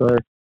life. So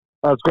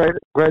it's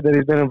great that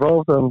he's been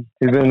involved.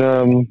 He's been,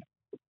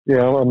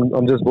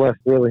 I'm just blessed,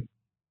 really.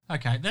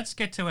 Okay, let's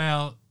get to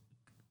our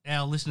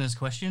listeners'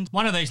 questions.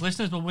 One of these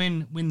listeners will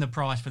win the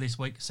prize for this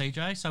week,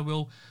 CJ. So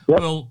we'll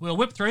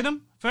whip through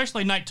them.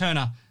 Firstly, Nate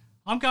Turner.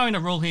 I'm going to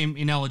rule him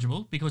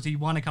ineligible because he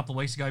won a couple of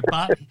weeks ago,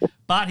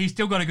 but he's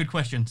still got a good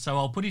question. So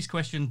I'll put his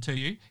question to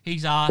you.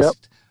 He's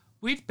asked,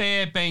 with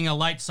Bear being a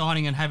late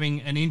signing and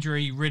having an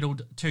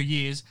injury-riddled 2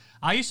 years,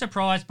 are you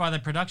surprised by the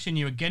production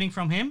you were getting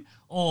from him,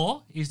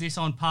 or is this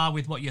on par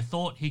with what you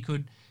thought he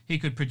could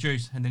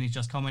produce? And then he's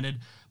just commented,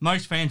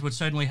 most fans would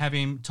certainly have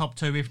him top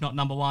 2, if not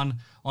number 1,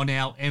 on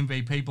our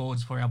MVP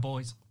boards for our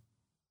boys.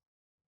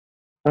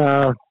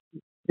 I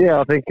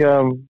think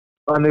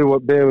I knew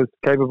what Bear was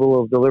capable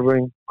of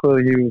delivering.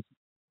 Clearly he was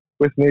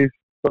with me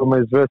from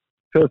his first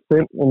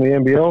stint in the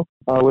NBL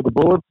with the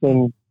Bullets,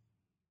 and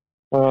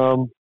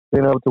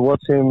being able to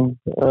watch him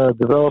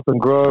develop and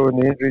grow,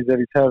 and the injuries that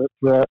he's had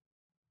throughout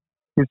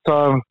his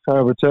time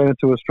returning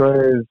to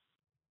Australia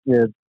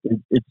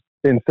it's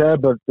been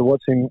sad, but to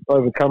watch him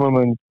overcome them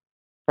and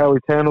how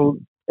he's handled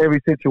every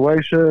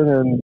situation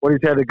and what he's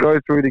had to go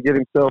through to get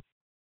himself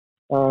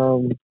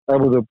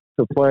able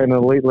to play at an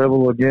elite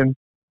level again,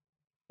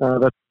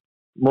 that's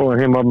more on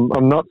him.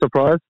 I'm not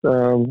surprised.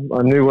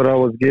 I knew what I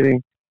was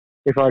getting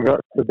if I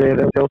got the Bear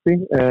that's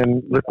healthy,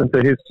 and listened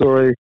to his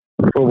story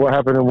for what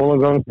happened in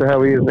Wollongong to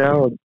how he is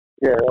now.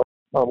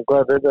 I'm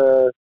glad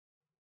that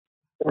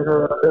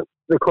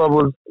the club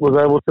was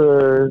able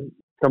to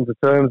come to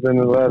terms and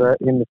allow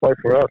him to play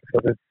for us.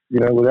 But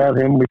without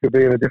him, we could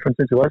be in a different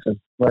situation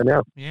right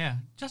now. Yeah,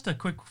 just a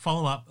quick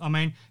follow-up. I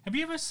mean, have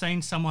you ever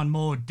seen someone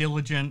more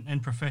diligent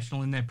and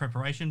professional in their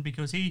preparation?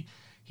 Because he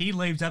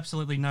leaves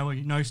absolutely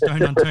no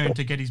stone unturned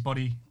to get his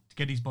body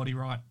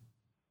right.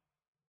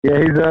 Yeah,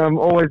 he's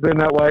always been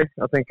that way.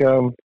 I think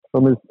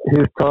from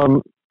his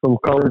time from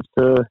college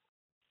to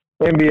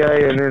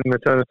NBA and then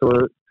returning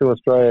to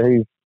Australia,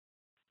 he's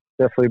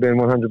definitely been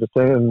 100%.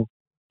 And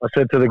I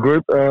said to the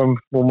group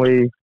when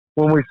we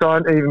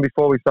signed, even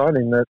before we signed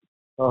him, that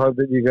I hope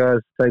that you guys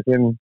take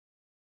in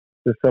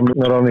just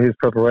not only his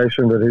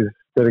preparation but his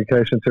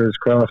dedication to his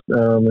craft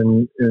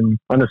and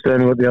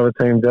understanding what the other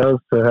team does,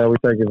 to how we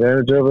take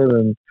advantage of it,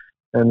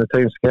 and the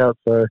team scouts.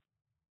 So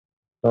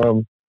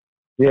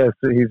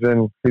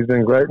he's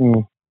been great,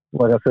 and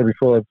like I said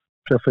before, it's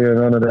definitely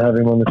an honour to have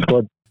him on the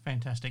squad.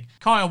 Fantastic.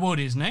 Kyle Wood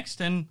is next,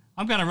 and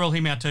I'm going to rule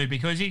him out too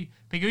because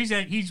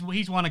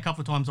he's won a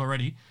couple of times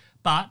already.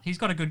 But he's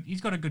got a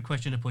good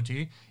question to put to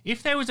you.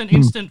 If there was an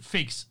instant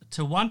fix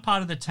to one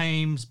part of the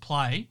team's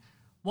play,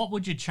 what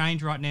would you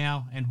change right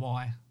now and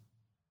why?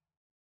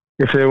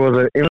 If there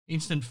was an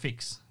instant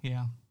fix,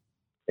 yeah.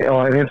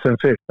 An instant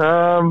fix.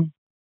 I'd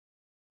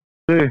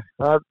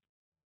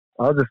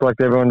just like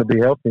everyone to be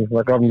healthy.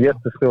 Like, I'm yet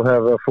to still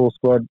have a full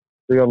squad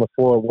be on the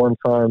floor at one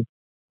time,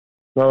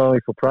 not only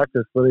for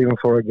practice but even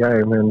for a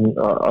game. And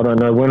I don't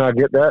know when I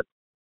get that.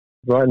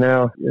 right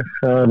now,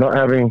 not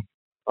having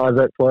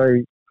Isaac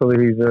play,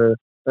 clearly he's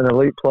an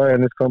elite player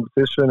in this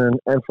competition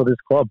and for this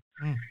club.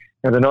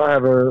 And to not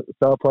have a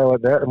star player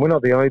like that, and we're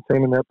not the only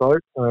team in that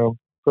boat,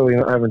 clearly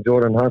not having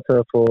Jordan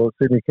Hunter for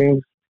Sydney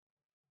Kings,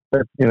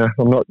 but,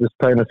 I'm not just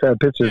painting a sad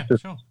picture. It's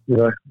just,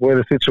 we're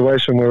the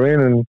situation we're in,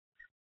 and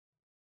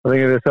I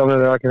think if there's something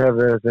that I can have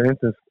there as an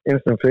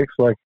instant fix,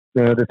 like,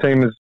 the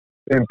team has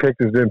been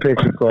picked,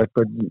 it's like,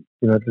 but,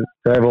 to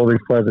have all these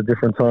players at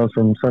different times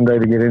from Sunday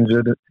to get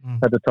injured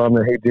at the time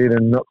that he did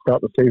and not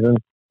start the season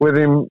with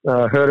him,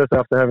 hurt us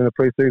after having the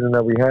preseason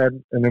that we had,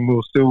 and then we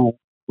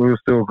were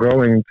still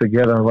growing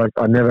together. Like,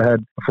 I never had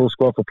a full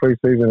squad for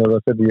preseason, as I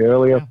said to you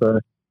earlier, so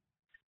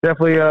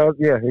definitely,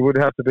 it would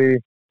have to be,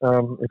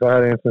 if I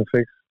had an instant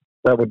fix,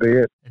 that would be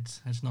it.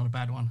 It's not a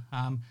bad one.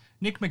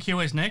 Nick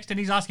McHugh is next, and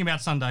he's asking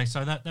about Sunday,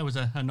 so that was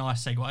a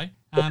nice segue.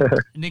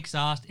 Nick's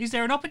asked, is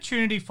there an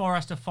opportunity for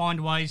us to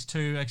find ways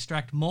to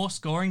extract more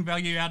scoring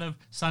value out of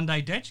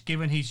Sunday Dech,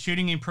 given his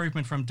shooting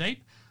improvement from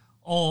deep,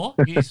 or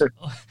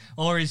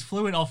his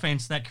fluid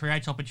offense that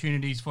creates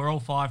opportunities for all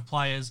five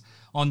players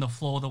on the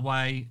floor the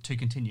way to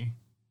continue?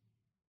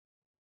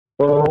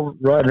 Well,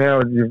 right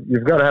now,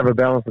 you've got to have a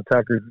balanced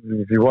attack.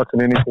 If you're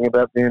watching anything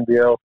about the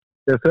NBL,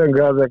 there's certain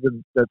guys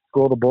that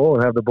score the ball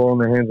and have the ball in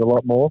their hands a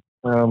lot more.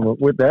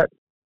 With that,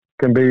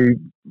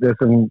 there's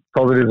some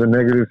positives and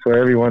negatives for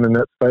everyone in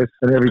that space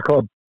and every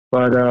club.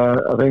 But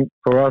I think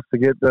for us to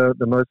get the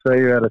most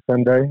value out of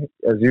Sunday,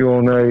 as you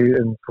all know,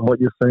 and from what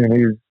you're seeing,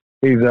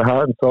 he's a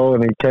heart and soul,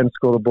 and he can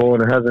score the ball,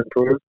 and it has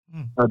improved.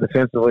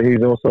 Defensively,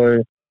 he's also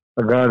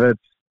a guy that's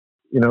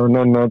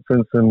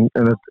non-nonsense and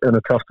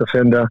a tough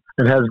defender,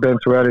 and has been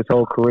throughout his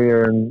whole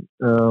career. And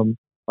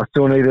I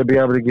still need to be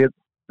able to get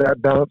that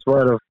balance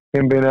right of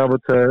him being able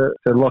to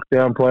lock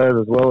down players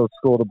as well as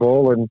score the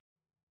ball.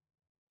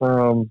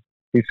 And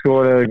he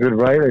scored at a good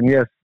rate. And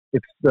yes,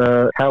 it's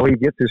how he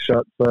gets his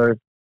shots. So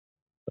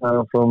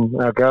from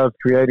our guards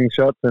creating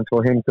shots, and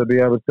for him to be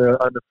able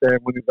to understand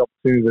when his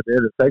opportunities are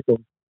there to take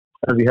them,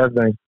 as he has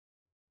been.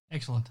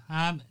 Excellent.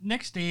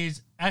 Next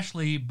is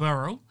Ashley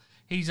Burrell.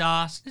 He's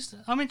asked,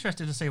 I'm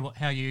interested to see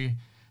how you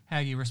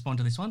respond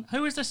to this one.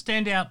 Who is the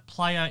standout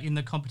player in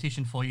the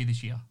competition for you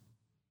this year?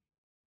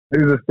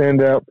 Who's a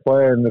standout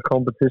player in the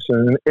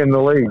competition in the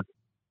league?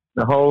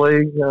 The whole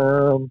league?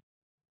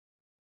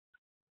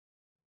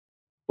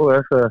 That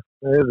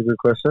is a good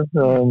question.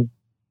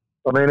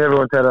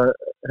 Everyone's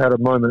had a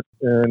moment,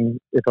 and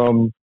if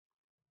I'm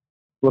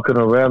looking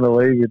around the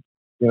league,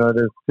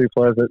 there's two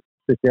players that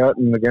stick out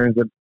in the games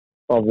that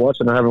I've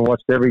watched, and I haven't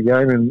watched every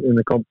game in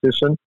the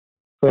competition.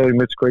 Clearly,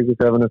 Mitch Creek is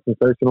having a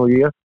sensational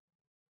year.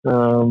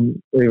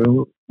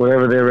 Even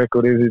whatever their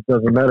record is, it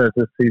doesn't matter. It's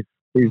just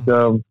he's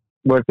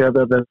worked out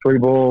that three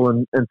ball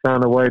and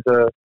found a way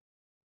to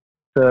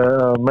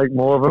make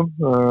more of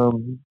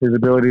them. His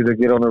ability to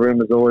get on the rim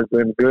has always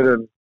been good,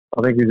 and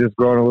I think he's just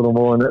grown a little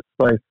more in that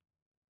space.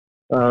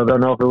 I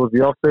don't know if it was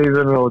the off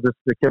season or just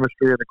the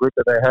chemistry and the group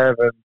that they have,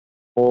 and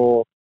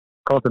or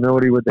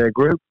continuity with their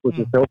group, which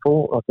is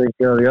helpful. I think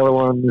the other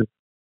one is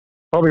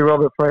probably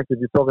Robert Frank. If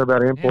you're talking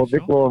about import,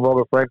 Vic Law and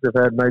Robert Frank have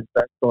had made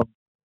backs on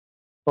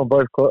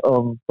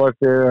both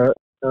their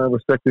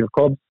respective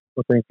clubs.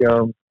 I think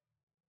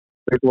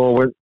Vic Law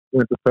went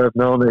to Perth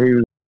knowing that he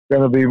was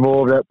going to be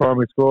more of that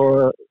primary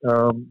scorer.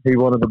 He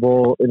wanted the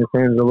ball in his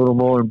hands a little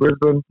more in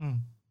Brisbane,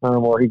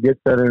 while he gets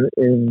that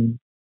in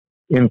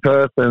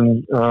Perth,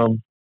 and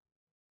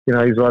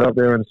he's right up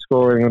there in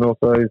scoring, and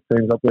also his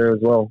team's up there as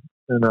well.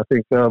 And I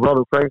think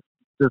Robert Frank's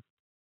just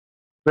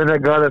been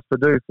that guy that's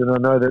produced, and I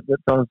know that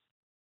at times,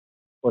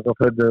 like I've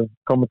heard the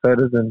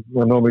commentators, and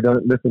I normally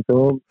don't listen to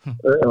them.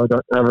 I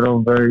don't have it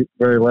on very,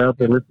 very loud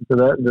to listen to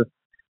that and just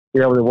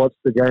be able to watch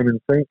the game in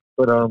sync.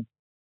 But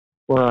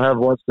when I have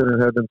watched it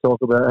and heard them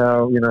talk about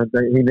how, he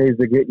needs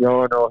to get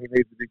going or he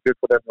needs to be good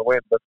for them to win,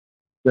 but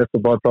that's the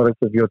byproduct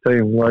of your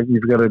team. Like,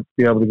 you've got to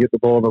be able to get the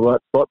ball in the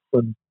right spots,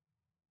 and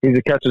he's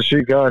a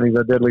catch-and-shoot guy, and he's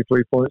a deadly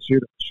three-point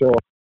shooter for sure.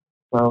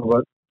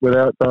 But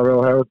without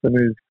Tyrell Harrison,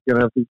 who's going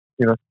to have to,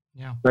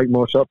 make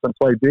more shots and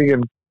play big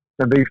and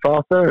be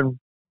faster, and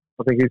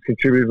I think he's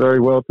contributed very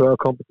well to our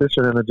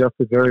competition and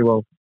adjusted very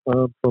well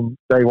from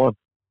day one.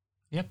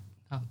 Yep.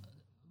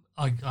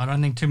 I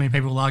don't think too many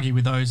people will argue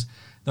with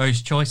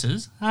those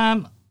choices.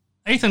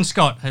 Ethan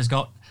Scott has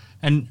got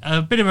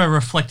a bit of a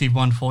reflective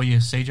one for you,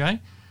 CJ.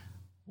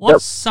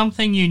 What's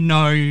something you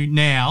know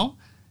now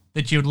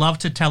that you'd love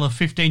to tell a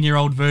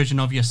 15-year-old version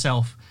of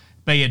yourself,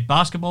 be it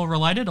basketball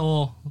related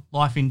or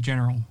life in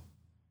general?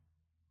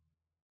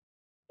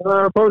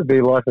 Probably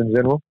be life in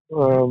general.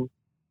 I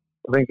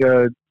think,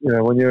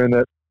 when you're in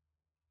that,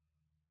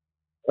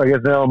 I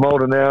guess now I'm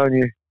older now, and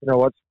you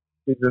watch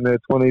kids in their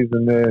 20s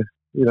and they're,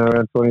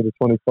 around 20 to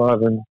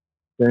 25, and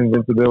the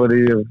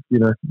invincibility of,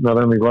 not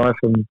only life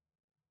and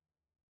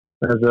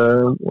as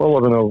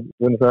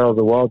wouldn't say I was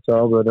a wild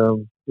child, but,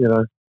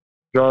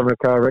 driving a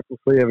car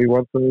recklessly every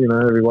once in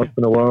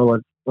a while.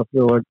 Like, I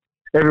feel like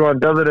everyone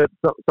does it at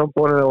some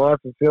point in their life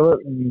and feel it,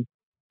 and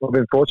I've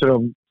been fortunate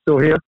I'm still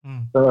here.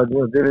 So I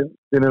didn't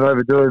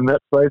overdo it in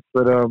that space,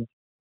 but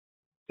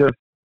just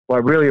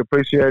like really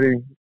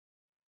appreciating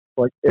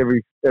like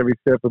every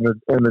step in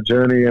the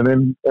journey, and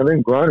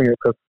then grinding it,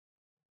 because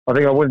I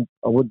think I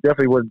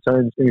definitely wouldn't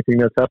change anything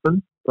that's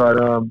happened, but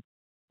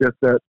just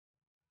that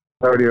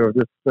clarity of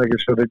just making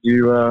sure that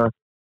you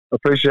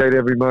appreciate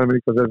every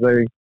moment, because as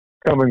they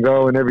come and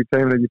go, and every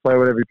team that you play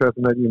with, every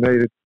person that you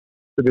meet, it's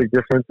a big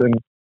difference. And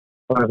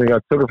I don't think I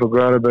took it for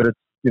granted, but it's,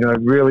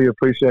 really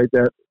appreciate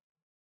that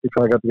if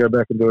I got to go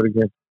back and do it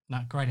again. No,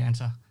 great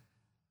answer.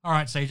 All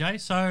right, CJ.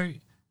 So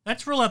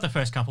let's rule out the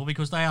first couple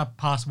because they are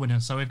past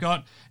winners. So we've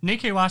got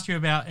Nick who asked you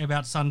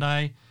about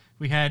Sunday.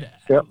 We had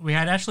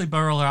Ashley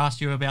Burrell who asked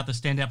you about the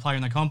standout player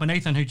in the comp, and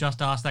Ethan who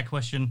just asked that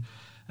question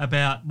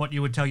about what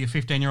you would tell your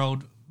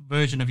 15-year-old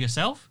version of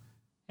yourself.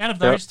 Out of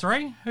those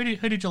three, who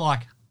did you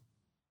like?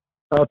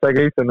 I'll take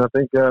Ethan. I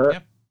think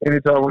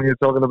anytime when you're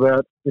talking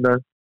about,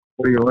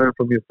 what do you learn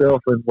from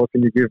yourself and what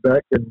can you give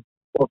back and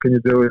what can you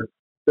do is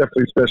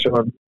definitely special.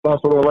 And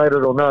basketball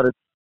related or not,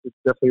 it's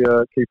definitely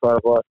a key part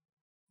of life.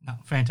 No,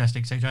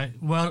 fantastic,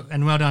 CJ. Well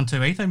done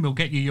to Ethan. We'll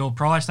get you your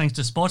prize thanks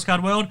to Sports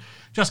Card World.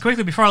 Just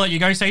quickly, before I let you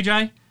go,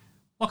 CJ,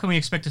 what can we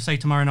expect to see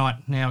tomorrow night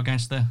now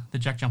against the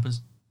Jack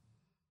Jumpers?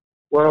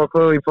 Well,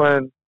 clearly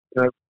playing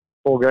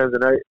 4 games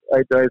in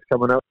 8 days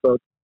coming up, so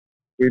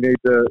we need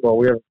to. Well,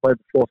 we haven't played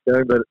the 4th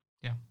game, but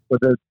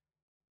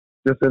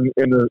just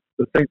in the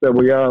sync that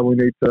we are, we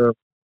need to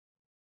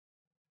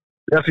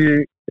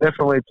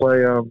definitely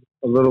play a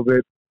little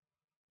bit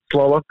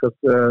slower, because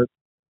the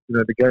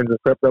games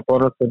have crept up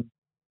on us,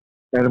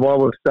 and while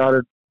we've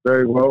started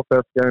very well,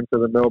 first game to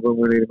the Melbourne,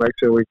 we need to make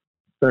sure we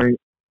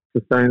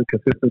sustain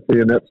consistency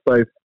in that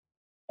space.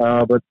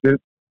 But the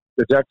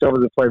Jack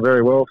Jumpers have played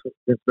very well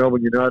against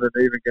Melbourne United,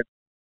 and even against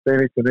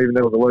Phoenix, and even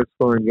though it was a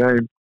low-scoring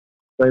game,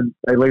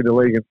 they lead the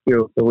league in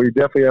steals. So we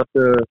definitely have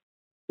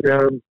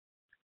to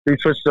be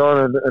switched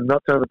on and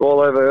not turn the ball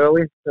over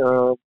early.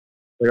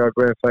 They got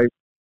great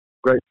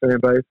fan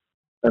base,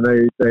 and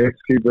they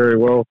execute very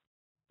well.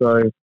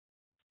 So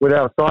with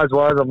our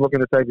size-wise, I'm looking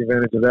to take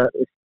advantage of that.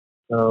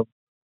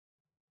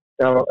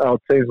 Our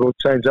teams will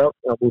change up.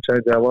 We'll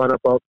change our lineup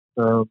up.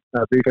 Our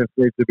defense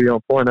needs to be on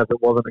point, as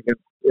it wasn't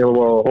against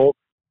Illawarra Hawks,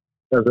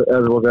 as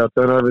it was our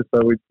turnovers.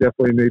 So we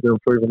definitely need to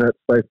improve in that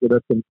space. So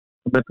that's a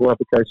mental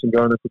application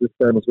going into this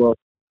game as well.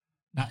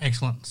 No,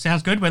 excellent.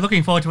 Sounds good. We're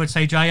looking forward to it,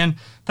 CJ, and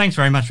thanks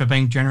very much for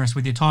being generous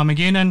with your time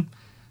again, and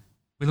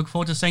we look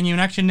forward to seeing you in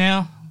action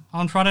now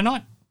on Friday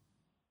night.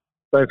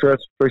 Thanks, Russ.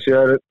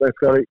 Appreciate it. Thanks,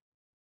 Scotty.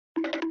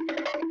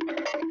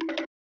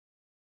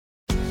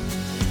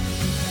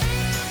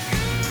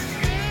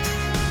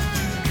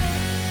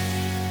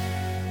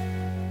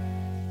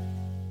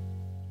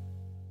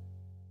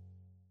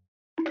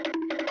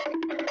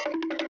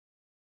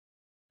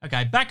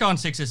 Okay, back on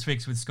Sixers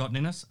Fix with Scott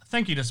Ninnis.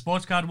 Thank you to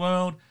Sports Card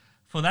World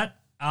for that.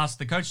 Ask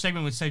the Coach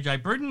segment with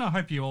CJ Bruton. I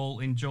hope you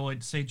all enjoyed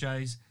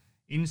CJ's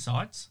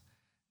insights.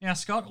 Now,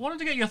 Scott, I wanted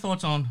to get your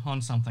thoughts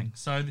on something.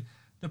 So,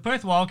 the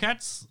Perth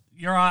Wildcats,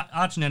 your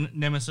arch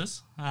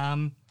nemesis,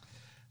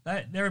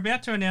 they're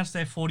about to announce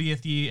their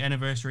 40th year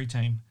anniversary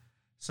team.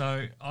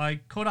 So,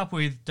 I caught up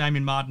with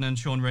Damien Martin and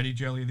Sean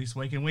Redditch earlier this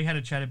week, and we had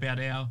a chat about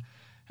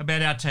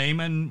our team,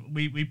 and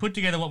we put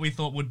together what we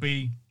thought would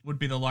be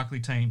the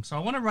likely team. So, I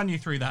want to run you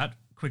through that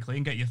quickly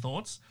and get your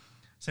thoughts.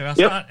 So,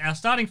 our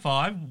starting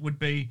 5 would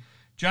be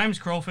James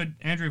Crawford,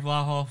 Andrew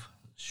Vlahoff,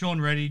 Sean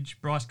Redditch,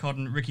 Bryce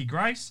Cotton, Ricky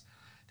Grace.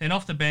 Then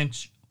off the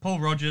bench, Paul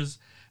Rogers,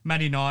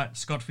 Matty Knight,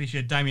 Scott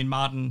Fisher, Damien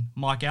Martin,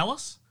 Mike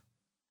Ellis.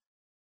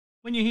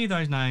 When you hear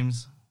those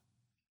names,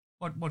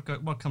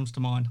 what comes to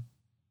mind?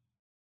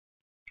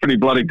 Pretty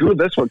bloody good.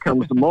 That's what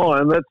comes to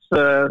mind. There's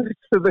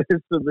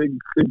some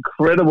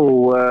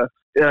incredible. I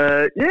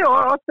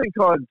think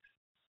I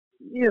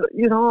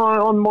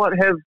might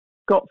have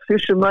got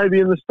Fisher maybe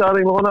in the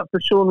starting lineup for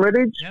Sean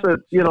Redditch,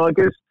 but I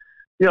guess.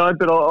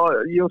 But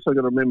you also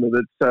got to remember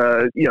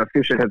that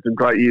Fisher had some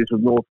great years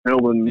with North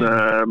Melbourne.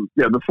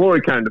 Before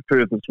he came to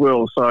Perth as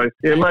well. So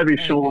maybe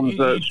Sean's.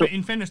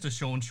 In fairness to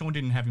Sean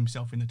didn't have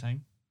himself in the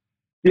team.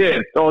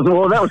 Yeah, well,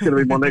 that was going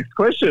to be my next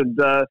question.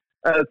 So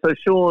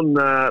Sean,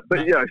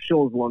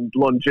 Sean's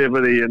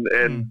longevity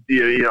and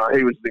he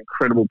was an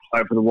incredible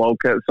player for the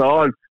Wildcats.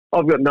 So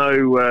I've got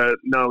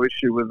no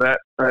issue with that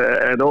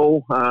at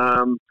all.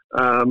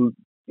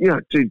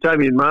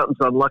 Damien Martin's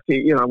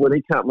unlucky. When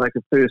he can't make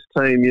a first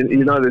team,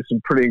 there's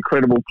some pretty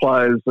incredible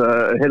players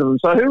ahead of him.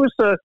 So who was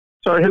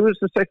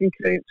the second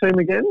team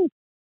again?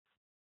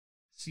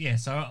 Yeah,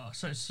 so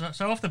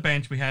off the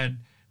bench we had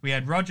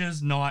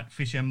Rogers, Knight,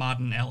 Fisher,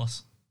 Martin,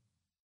 Ellis.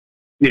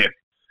 Yeah.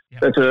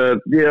 That's I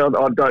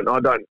don't.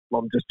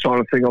 I'm just trying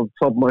to think off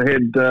the top of my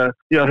head.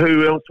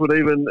 Who else would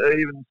even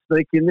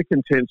sneak in the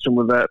contention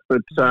with that?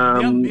 But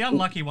the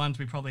unlucky ones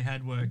we probably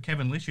had were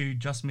Kevin Lish, who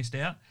just missed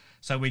out.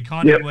 So we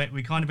kind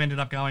of ended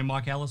up going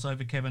Mike Ellis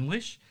over Kevin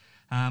Lish.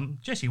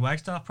 Jesse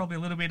Wagstaff probably a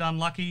little bit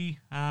unlucky.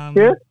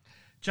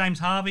 James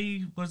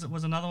Harvey was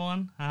another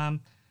one.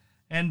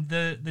 And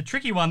the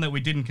tricky one that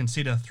we didn't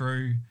consider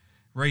through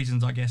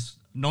reasons, I guess,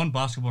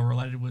 non-basketball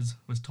related was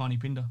Tiny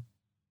Pinder.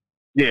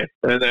 Yeah,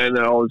 and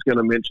I was going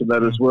to mention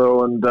that as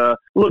well. And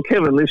look,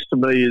 Kevin Lish to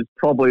me is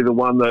probably the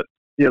one that,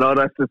 I'd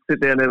have to sit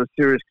down and have a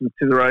serious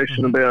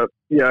consideration about,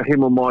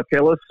 him or Mike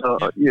Ellis.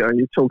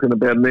 You're talking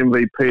about an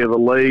MVP of the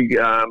league,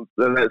 and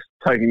that's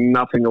taking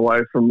nothing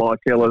away from Mike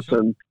Ellis. Sure.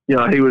 And,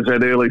 he was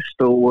that early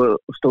stalwart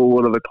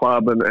of the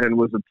club and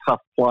was a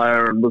tough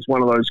player and was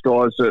one of those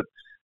guys that,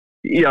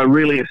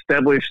 really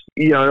established,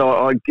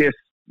 I guess,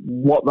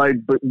 what they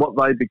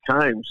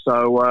became.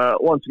 So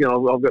once again,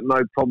 I've got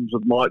no problems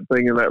with Mike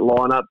being in that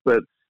lineup,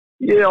 but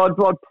yeah, I'd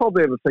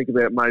probably have to think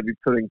about maybe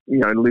putting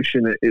Lish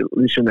in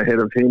ahead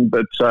of him.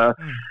 But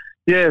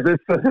yeah,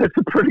 that's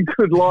a pretty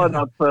good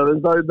lineup.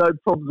 There's no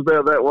problems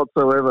about that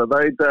whatsoever.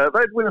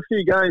 They'd win a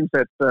few games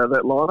that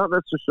lineup,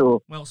 that's for sure.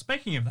 Well,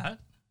 speaking of that,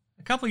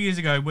 a couple of years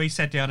ago we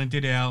sat down and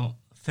did our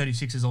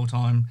 36ers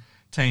all-time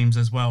teams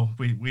as well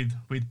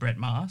with Brett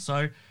Maher.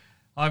 So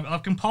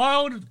I've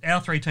compiled our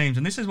three teams,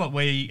 and this is what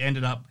we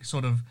ended up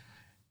sort of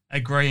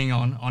agreeing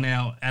on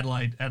our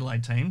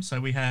Adelaide team. So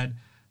we had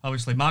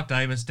obviously Mark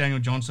Davis, Daniel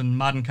Johnson,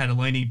 Martin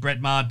Catalini,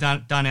 Brett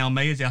Maher, Darnell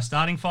Mee as our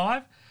starting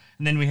five.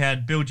 And then we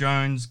had Bill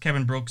Jones,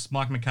 Kevin Brooks,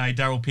 Mike McKay,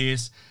 Daryl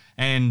Pearce,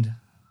 and,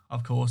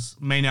 of course,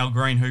 Mean-Al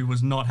Green, who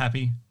was not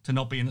happy to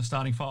not be in the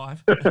starting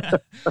five.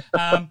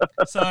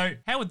 So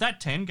how would that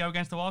 10 go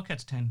against the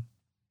Wildcats 10?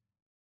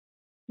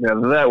 Yeah,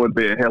 that would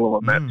be a hell of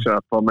a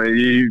matchup. I mean,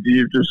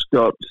 you've just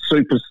got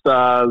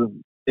superstars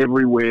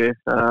everywhere.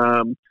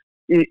 The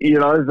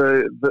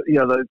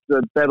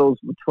battles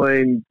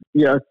between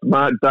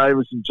Mark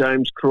Davis and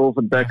James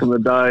Crawford back in the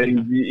day.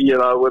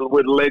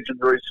 With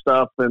legendary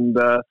stuff, and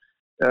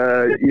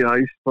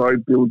you throw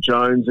Bill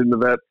Jones into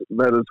that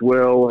as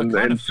well,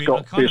 and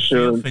Scott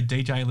Fisher. For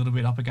DJ a little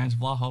bit up against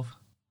Vlahov.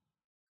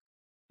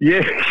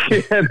 Yeah,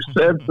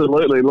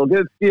 absolutely. Look,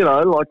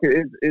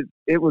 it's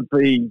it would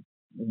be.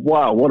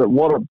 Wow, what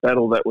a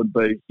battle that would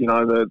be!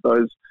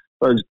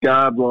 Those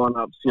guard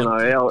lineups.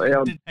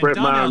 Our Brett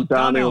Maher and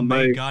Darnell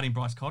Mee guarding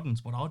Bryce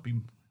Cotton's what I would be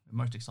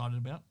most excited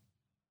about.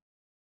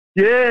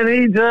 Yeah,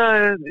 and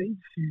I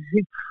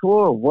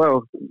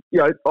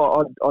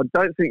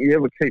don't think you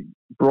ever keep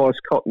Bryce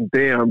Cotton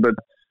down, but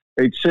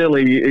he'd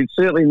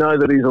certainly know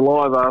that he's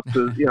alive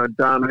after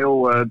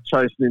Darnell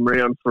chasing him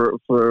around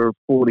for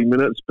 40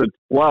 minutes. But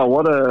wow,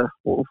 what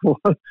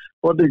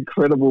an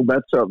incredible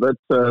matchup!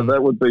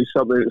 That would be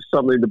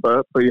something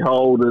to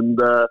behold. And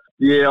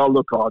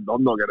look, I'm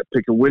not going to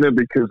pick a winner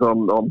because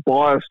I'm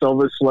biased,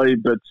 obviously.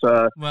 But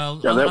I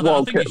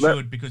think you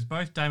should, because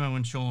both Damo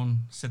and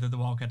Sean said that the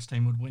Wildcats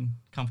team would win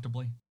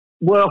comfortably.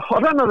 Well, I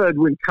don't know if they'd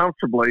win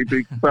comfortably,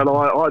 but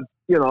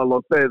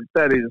look,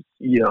 that is,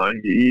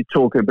 you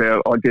talk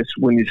about, I guess,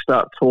 when you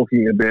start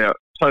talking about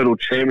total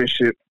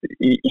championship,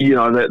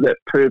 that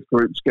Perth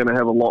group's going to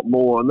have a lot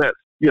more, and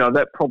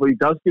that probably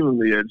does give them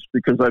the edge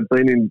because they've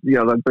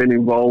been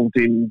involved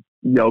in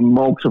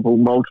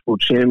multiple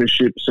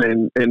championships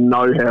and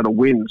know how to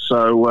win.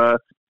 So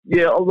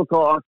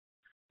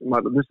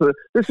look,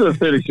 this is a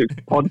 36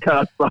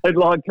 podcast, mate.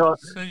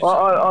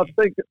 I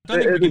think I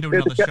don't think we can do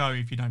another show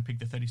if you don't pick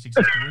the 36ers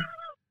to win.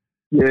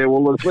 Yeah,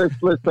 well, let's say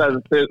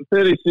the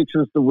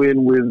 36ers to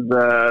win with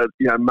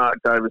Mark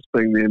Davis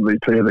being the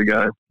MVP of the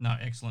game. No,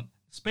 excellent.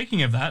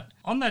 Speaking of that,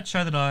 on that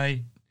show that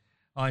I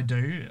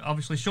do,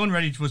 obviously Sean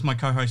Redditch was my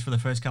co-host for the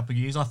first couple of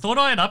years. I thought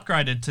I had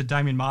upgraded to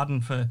Damien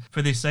Martin for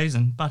this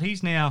season, but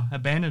he's now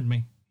abandoned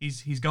me.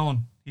 He's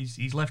gone.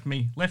 He's left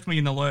me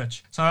in the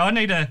lurch. So I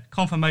need a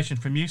confirmation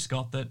from you,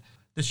 Scott, that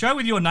the show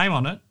with your name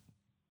on it,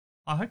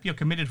 I hope you're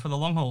committed for the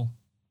long haul.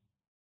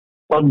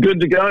 I'm good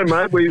to go,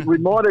 mate. We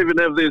might even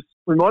have this.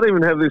 We might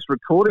even have this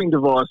recording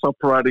device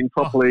operating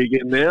properly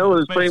again now.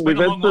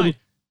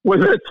 We've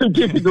had some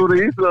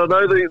difficulties, and I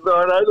know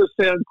the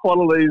sound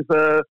qualities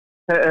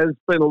has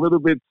been a little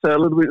bit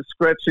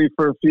scratchy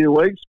for a few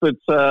weeks, but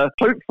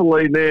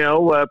hopefully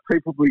now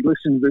people will be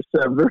listening to this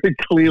very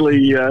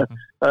clearly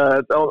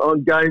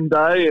on game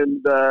day,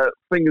 and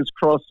fingers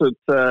crossed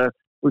that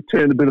we've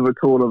turned a bit of a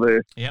corner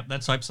there. Yep,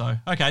 let's hope so.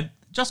 Okay,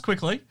 just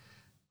quickly,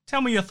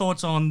 tell me your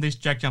thoughts on this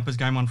Jack Jumpers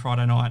game on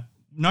Friday night.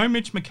 No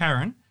Mitch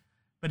McCarron,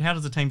 but how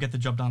does the team get the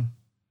job done?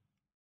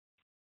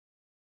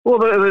 Well,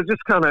 they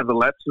just can't have the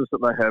lapses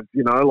that they have,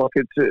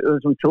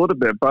 as we talked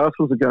about,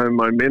 basketball's a game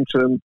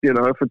momentum.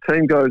 If a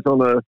team goes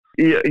on a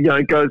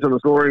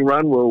scoring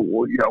run, well,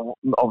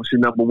 obviously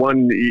number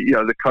one,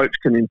 the coach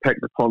can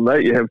impact upon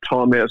that. You have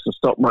timeouts to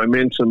stop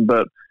momentum,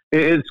 but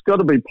it's got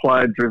to be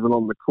player driven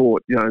on the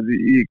court.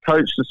 You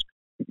coach just,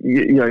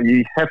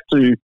 you have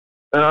to.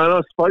 And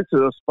I spoke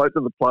to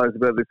the players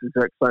about this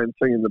exact same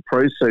thing in the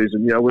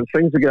preseason. When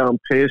things are going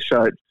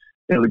pear-shaped,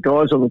 the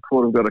guys on the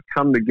court have got to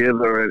come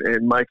together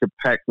and make a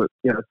pact that,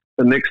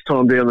 the next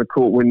time down the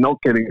court we're not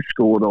getting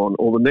scored on,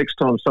 or the next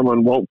time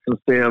someone waltzes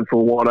down for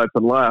a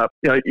wide-open layup,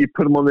 you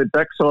put them on their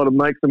backside and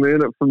make them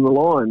earn it from the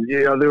line.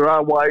 There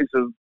are ways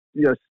of,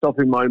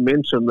 stopping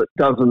momentum that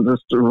doesn't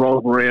just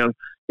revolve around,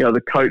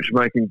 the coach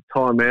making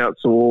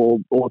timeouts or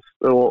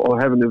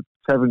having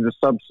to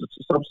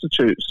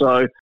substitute.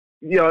 So,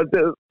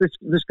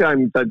 this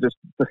game they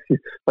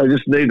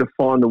just need to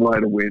find a way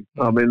to win.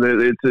 I mean,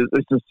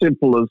 it's as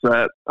simple as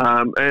that,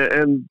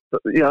 and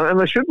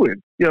they should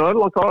win.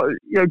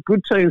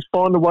 Good teams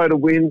find a way to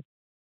win,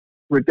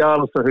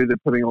 regardless of who they're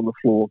putting on the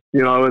floor.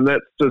 And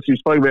that's just, you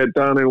spoke about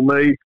Darnell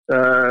Mee.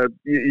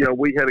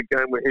 We had a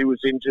game where he was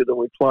injured, and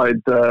we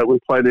played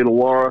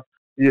Illawarra.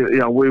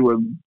 We were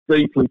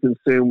deeply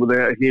concerned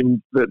without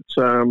him that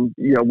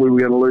we were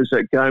going to lose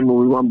that game, and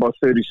we won by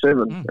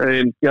 37.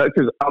 And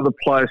because other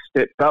players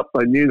stepped up,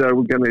 they knew they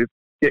were going to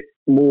get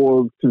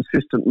more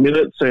consistent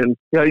minutes. And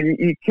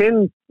you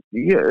can.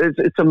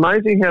 It's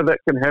amazing how that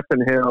can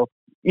happen. How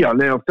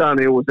now if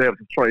Darnell was out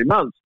for 3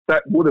 months,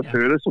 that would have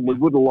hurt us, and we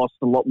would have lost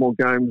a lot more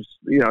games,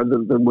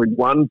 than we'd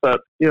won. But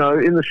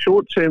in the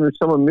short term, if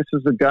someone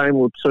misses a game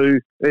or two,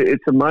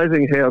 it's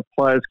amazing how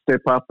players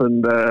step up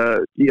and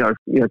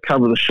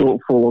cover the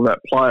shortfall of that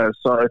player.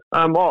 So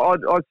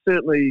I'd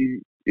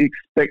certainly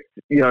expect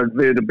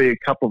there to be a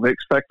couple of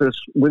X factors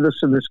with us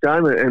in this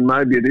game, and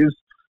maybe it is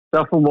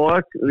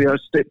Duffelmeier,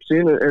 steps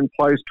in and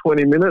plays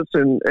 20 minutes,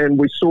 and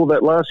we saw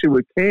that last year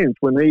with Cairns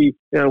when he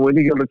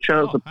got a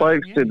chance to play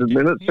extended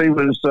minutes.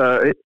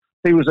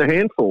 He was a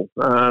handful,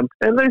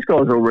 and these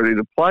guys are all ready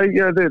to play.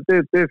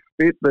 They're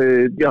fit.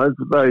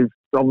 They've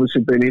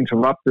obviously been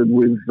interrupted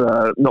with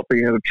not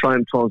being able to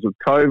train times with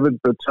COVID,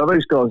 but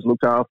these guys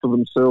look after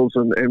themselves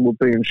and will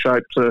be in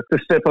shape to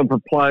step up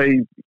and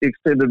play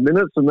extended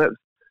minutes, and that's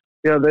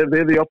they're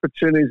the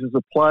opportunities as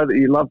a player that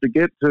you love to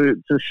get to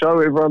show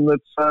everyone that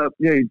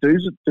you do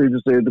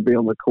deserve to be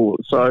on the court.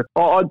 So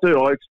I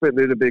expect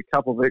there to be a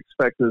couple of X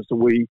factors that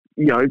we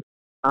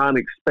aren't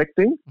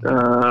expecting.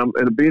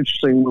 It'll be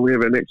interesting when we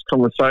have our next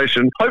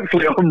conversation.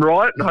 Hopefully I'm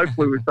right, and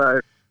hopefully we say,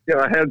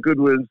 how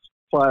good was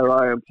player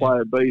A and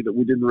player B that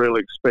we didn't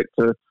really expect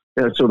to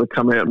sort of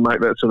come out and make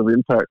that sort of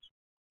impact.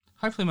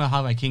 Hopefully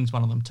Mojave King's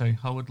one of them too.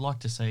 I would like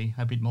to see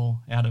a bit more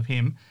out of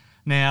him.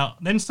 Now,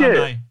 then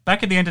Sunday,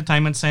 back at the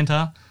Entertainment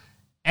Centre,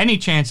 any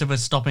chance of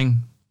us stopping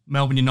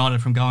Melbourne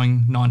United from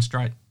going 9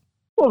 straight?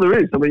 Well, there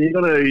is. I mean, you're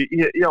going to,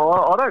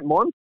 I don't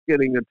mind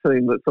getting a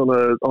team that's on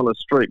a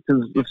streak,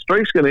 because the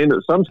streak's going to end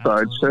at some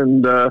stage.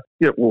 Absolutely.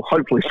 And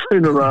hopefully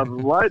sooner rather than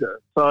later.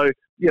 So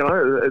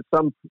at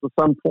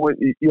some point,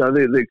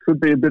 there could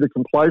be a bit of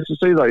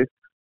complacency. They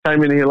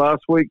came in here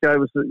last week,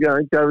 gave us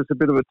a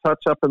bit of a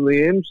touch up in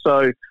the end.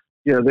 So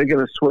they're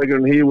going to swagger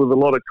in here with a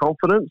lot of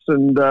confidence,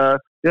 and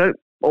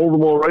all the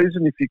more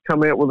reason if you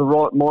come out with the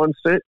right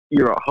mindset.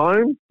 You're at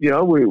home.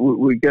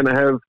 We're going to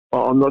have.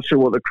 I'm not sure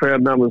what the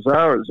crowd numbers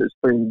are. It's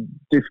been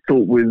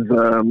difficult with,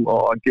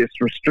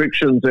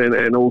 restrictions,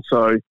 and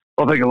also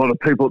I think a lot of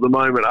people at the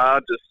moment are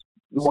just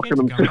locking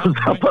themselves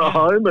up at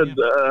home and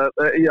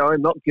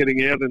not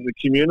getting out in the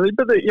community.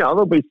 But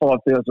there'll be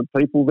 5,000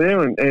 people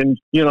there, and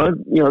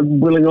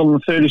willing on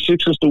the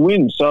 36ers to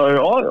win. So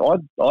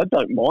I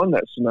don't mind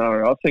that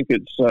scenario. I think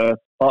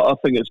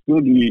it's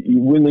good. You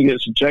win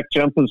against the Jack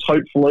Jumpers,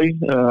 hopefully.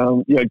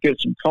 Get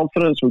some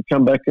confidence. We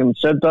come back on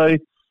Saturday.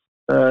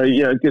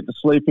 Get to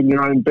sleep in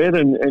your own bed,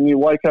 and you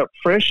wake up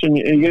fresh, and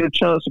you get a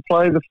chance to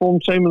play the form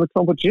team in the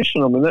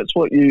competition. I mean, that's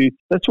what you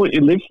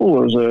live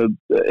for as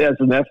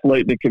an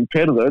athlete and a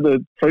competitor, to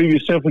prove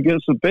yourself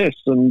against the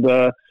best. And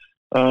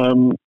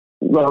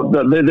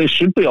there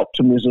should be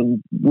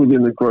optimism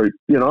within the group.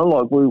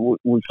 Like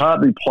we've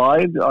hardly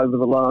played over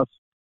the last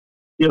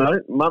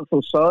month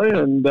or so,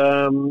 and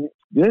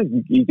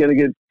you're going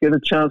to get a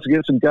chance to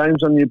get some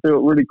games on your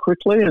belt really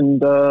quickly,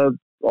 and I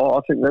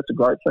think that's a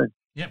great thing.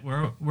 Yep,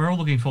 we're all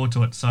looking forward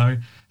to it. So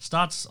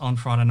starts on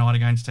Friday night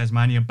against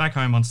Tasmania, back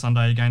home on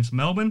Sunday against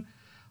Melbourne.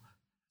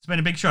 It's been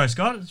a big show,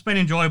 Scott. It's been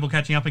enjoyable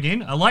catching up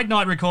again. A late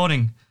night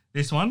recording,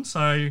 this one,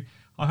 so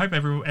I hope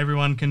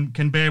everyone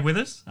can bear with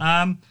us.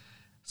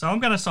 So I'm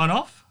going to sign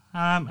off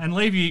and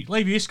leave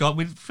you, Scott,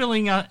 with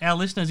filling our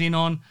listeners in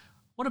on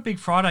what a big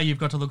Friday you've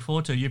got to look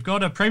forward to. You've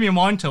got a premium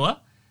wine tour,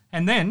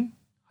 and then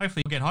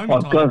hopefully you'll get home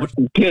in time.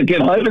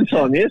 Get home in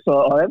time, yes.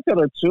 I have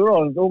got a tour.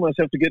 I almost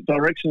have to get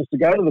directions to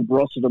go to the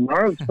Barossa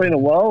tomorrow. It's been a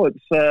while.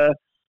 It's going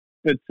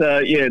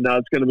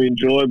to be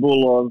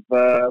enjoyable.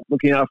 Of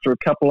looking after a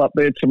couple up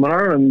there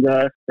tomorrow, and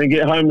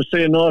get home to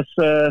see a nice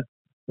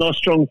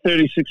strong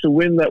 36er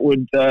win. That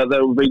would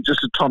be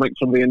just a tonic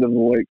for the end of the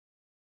week.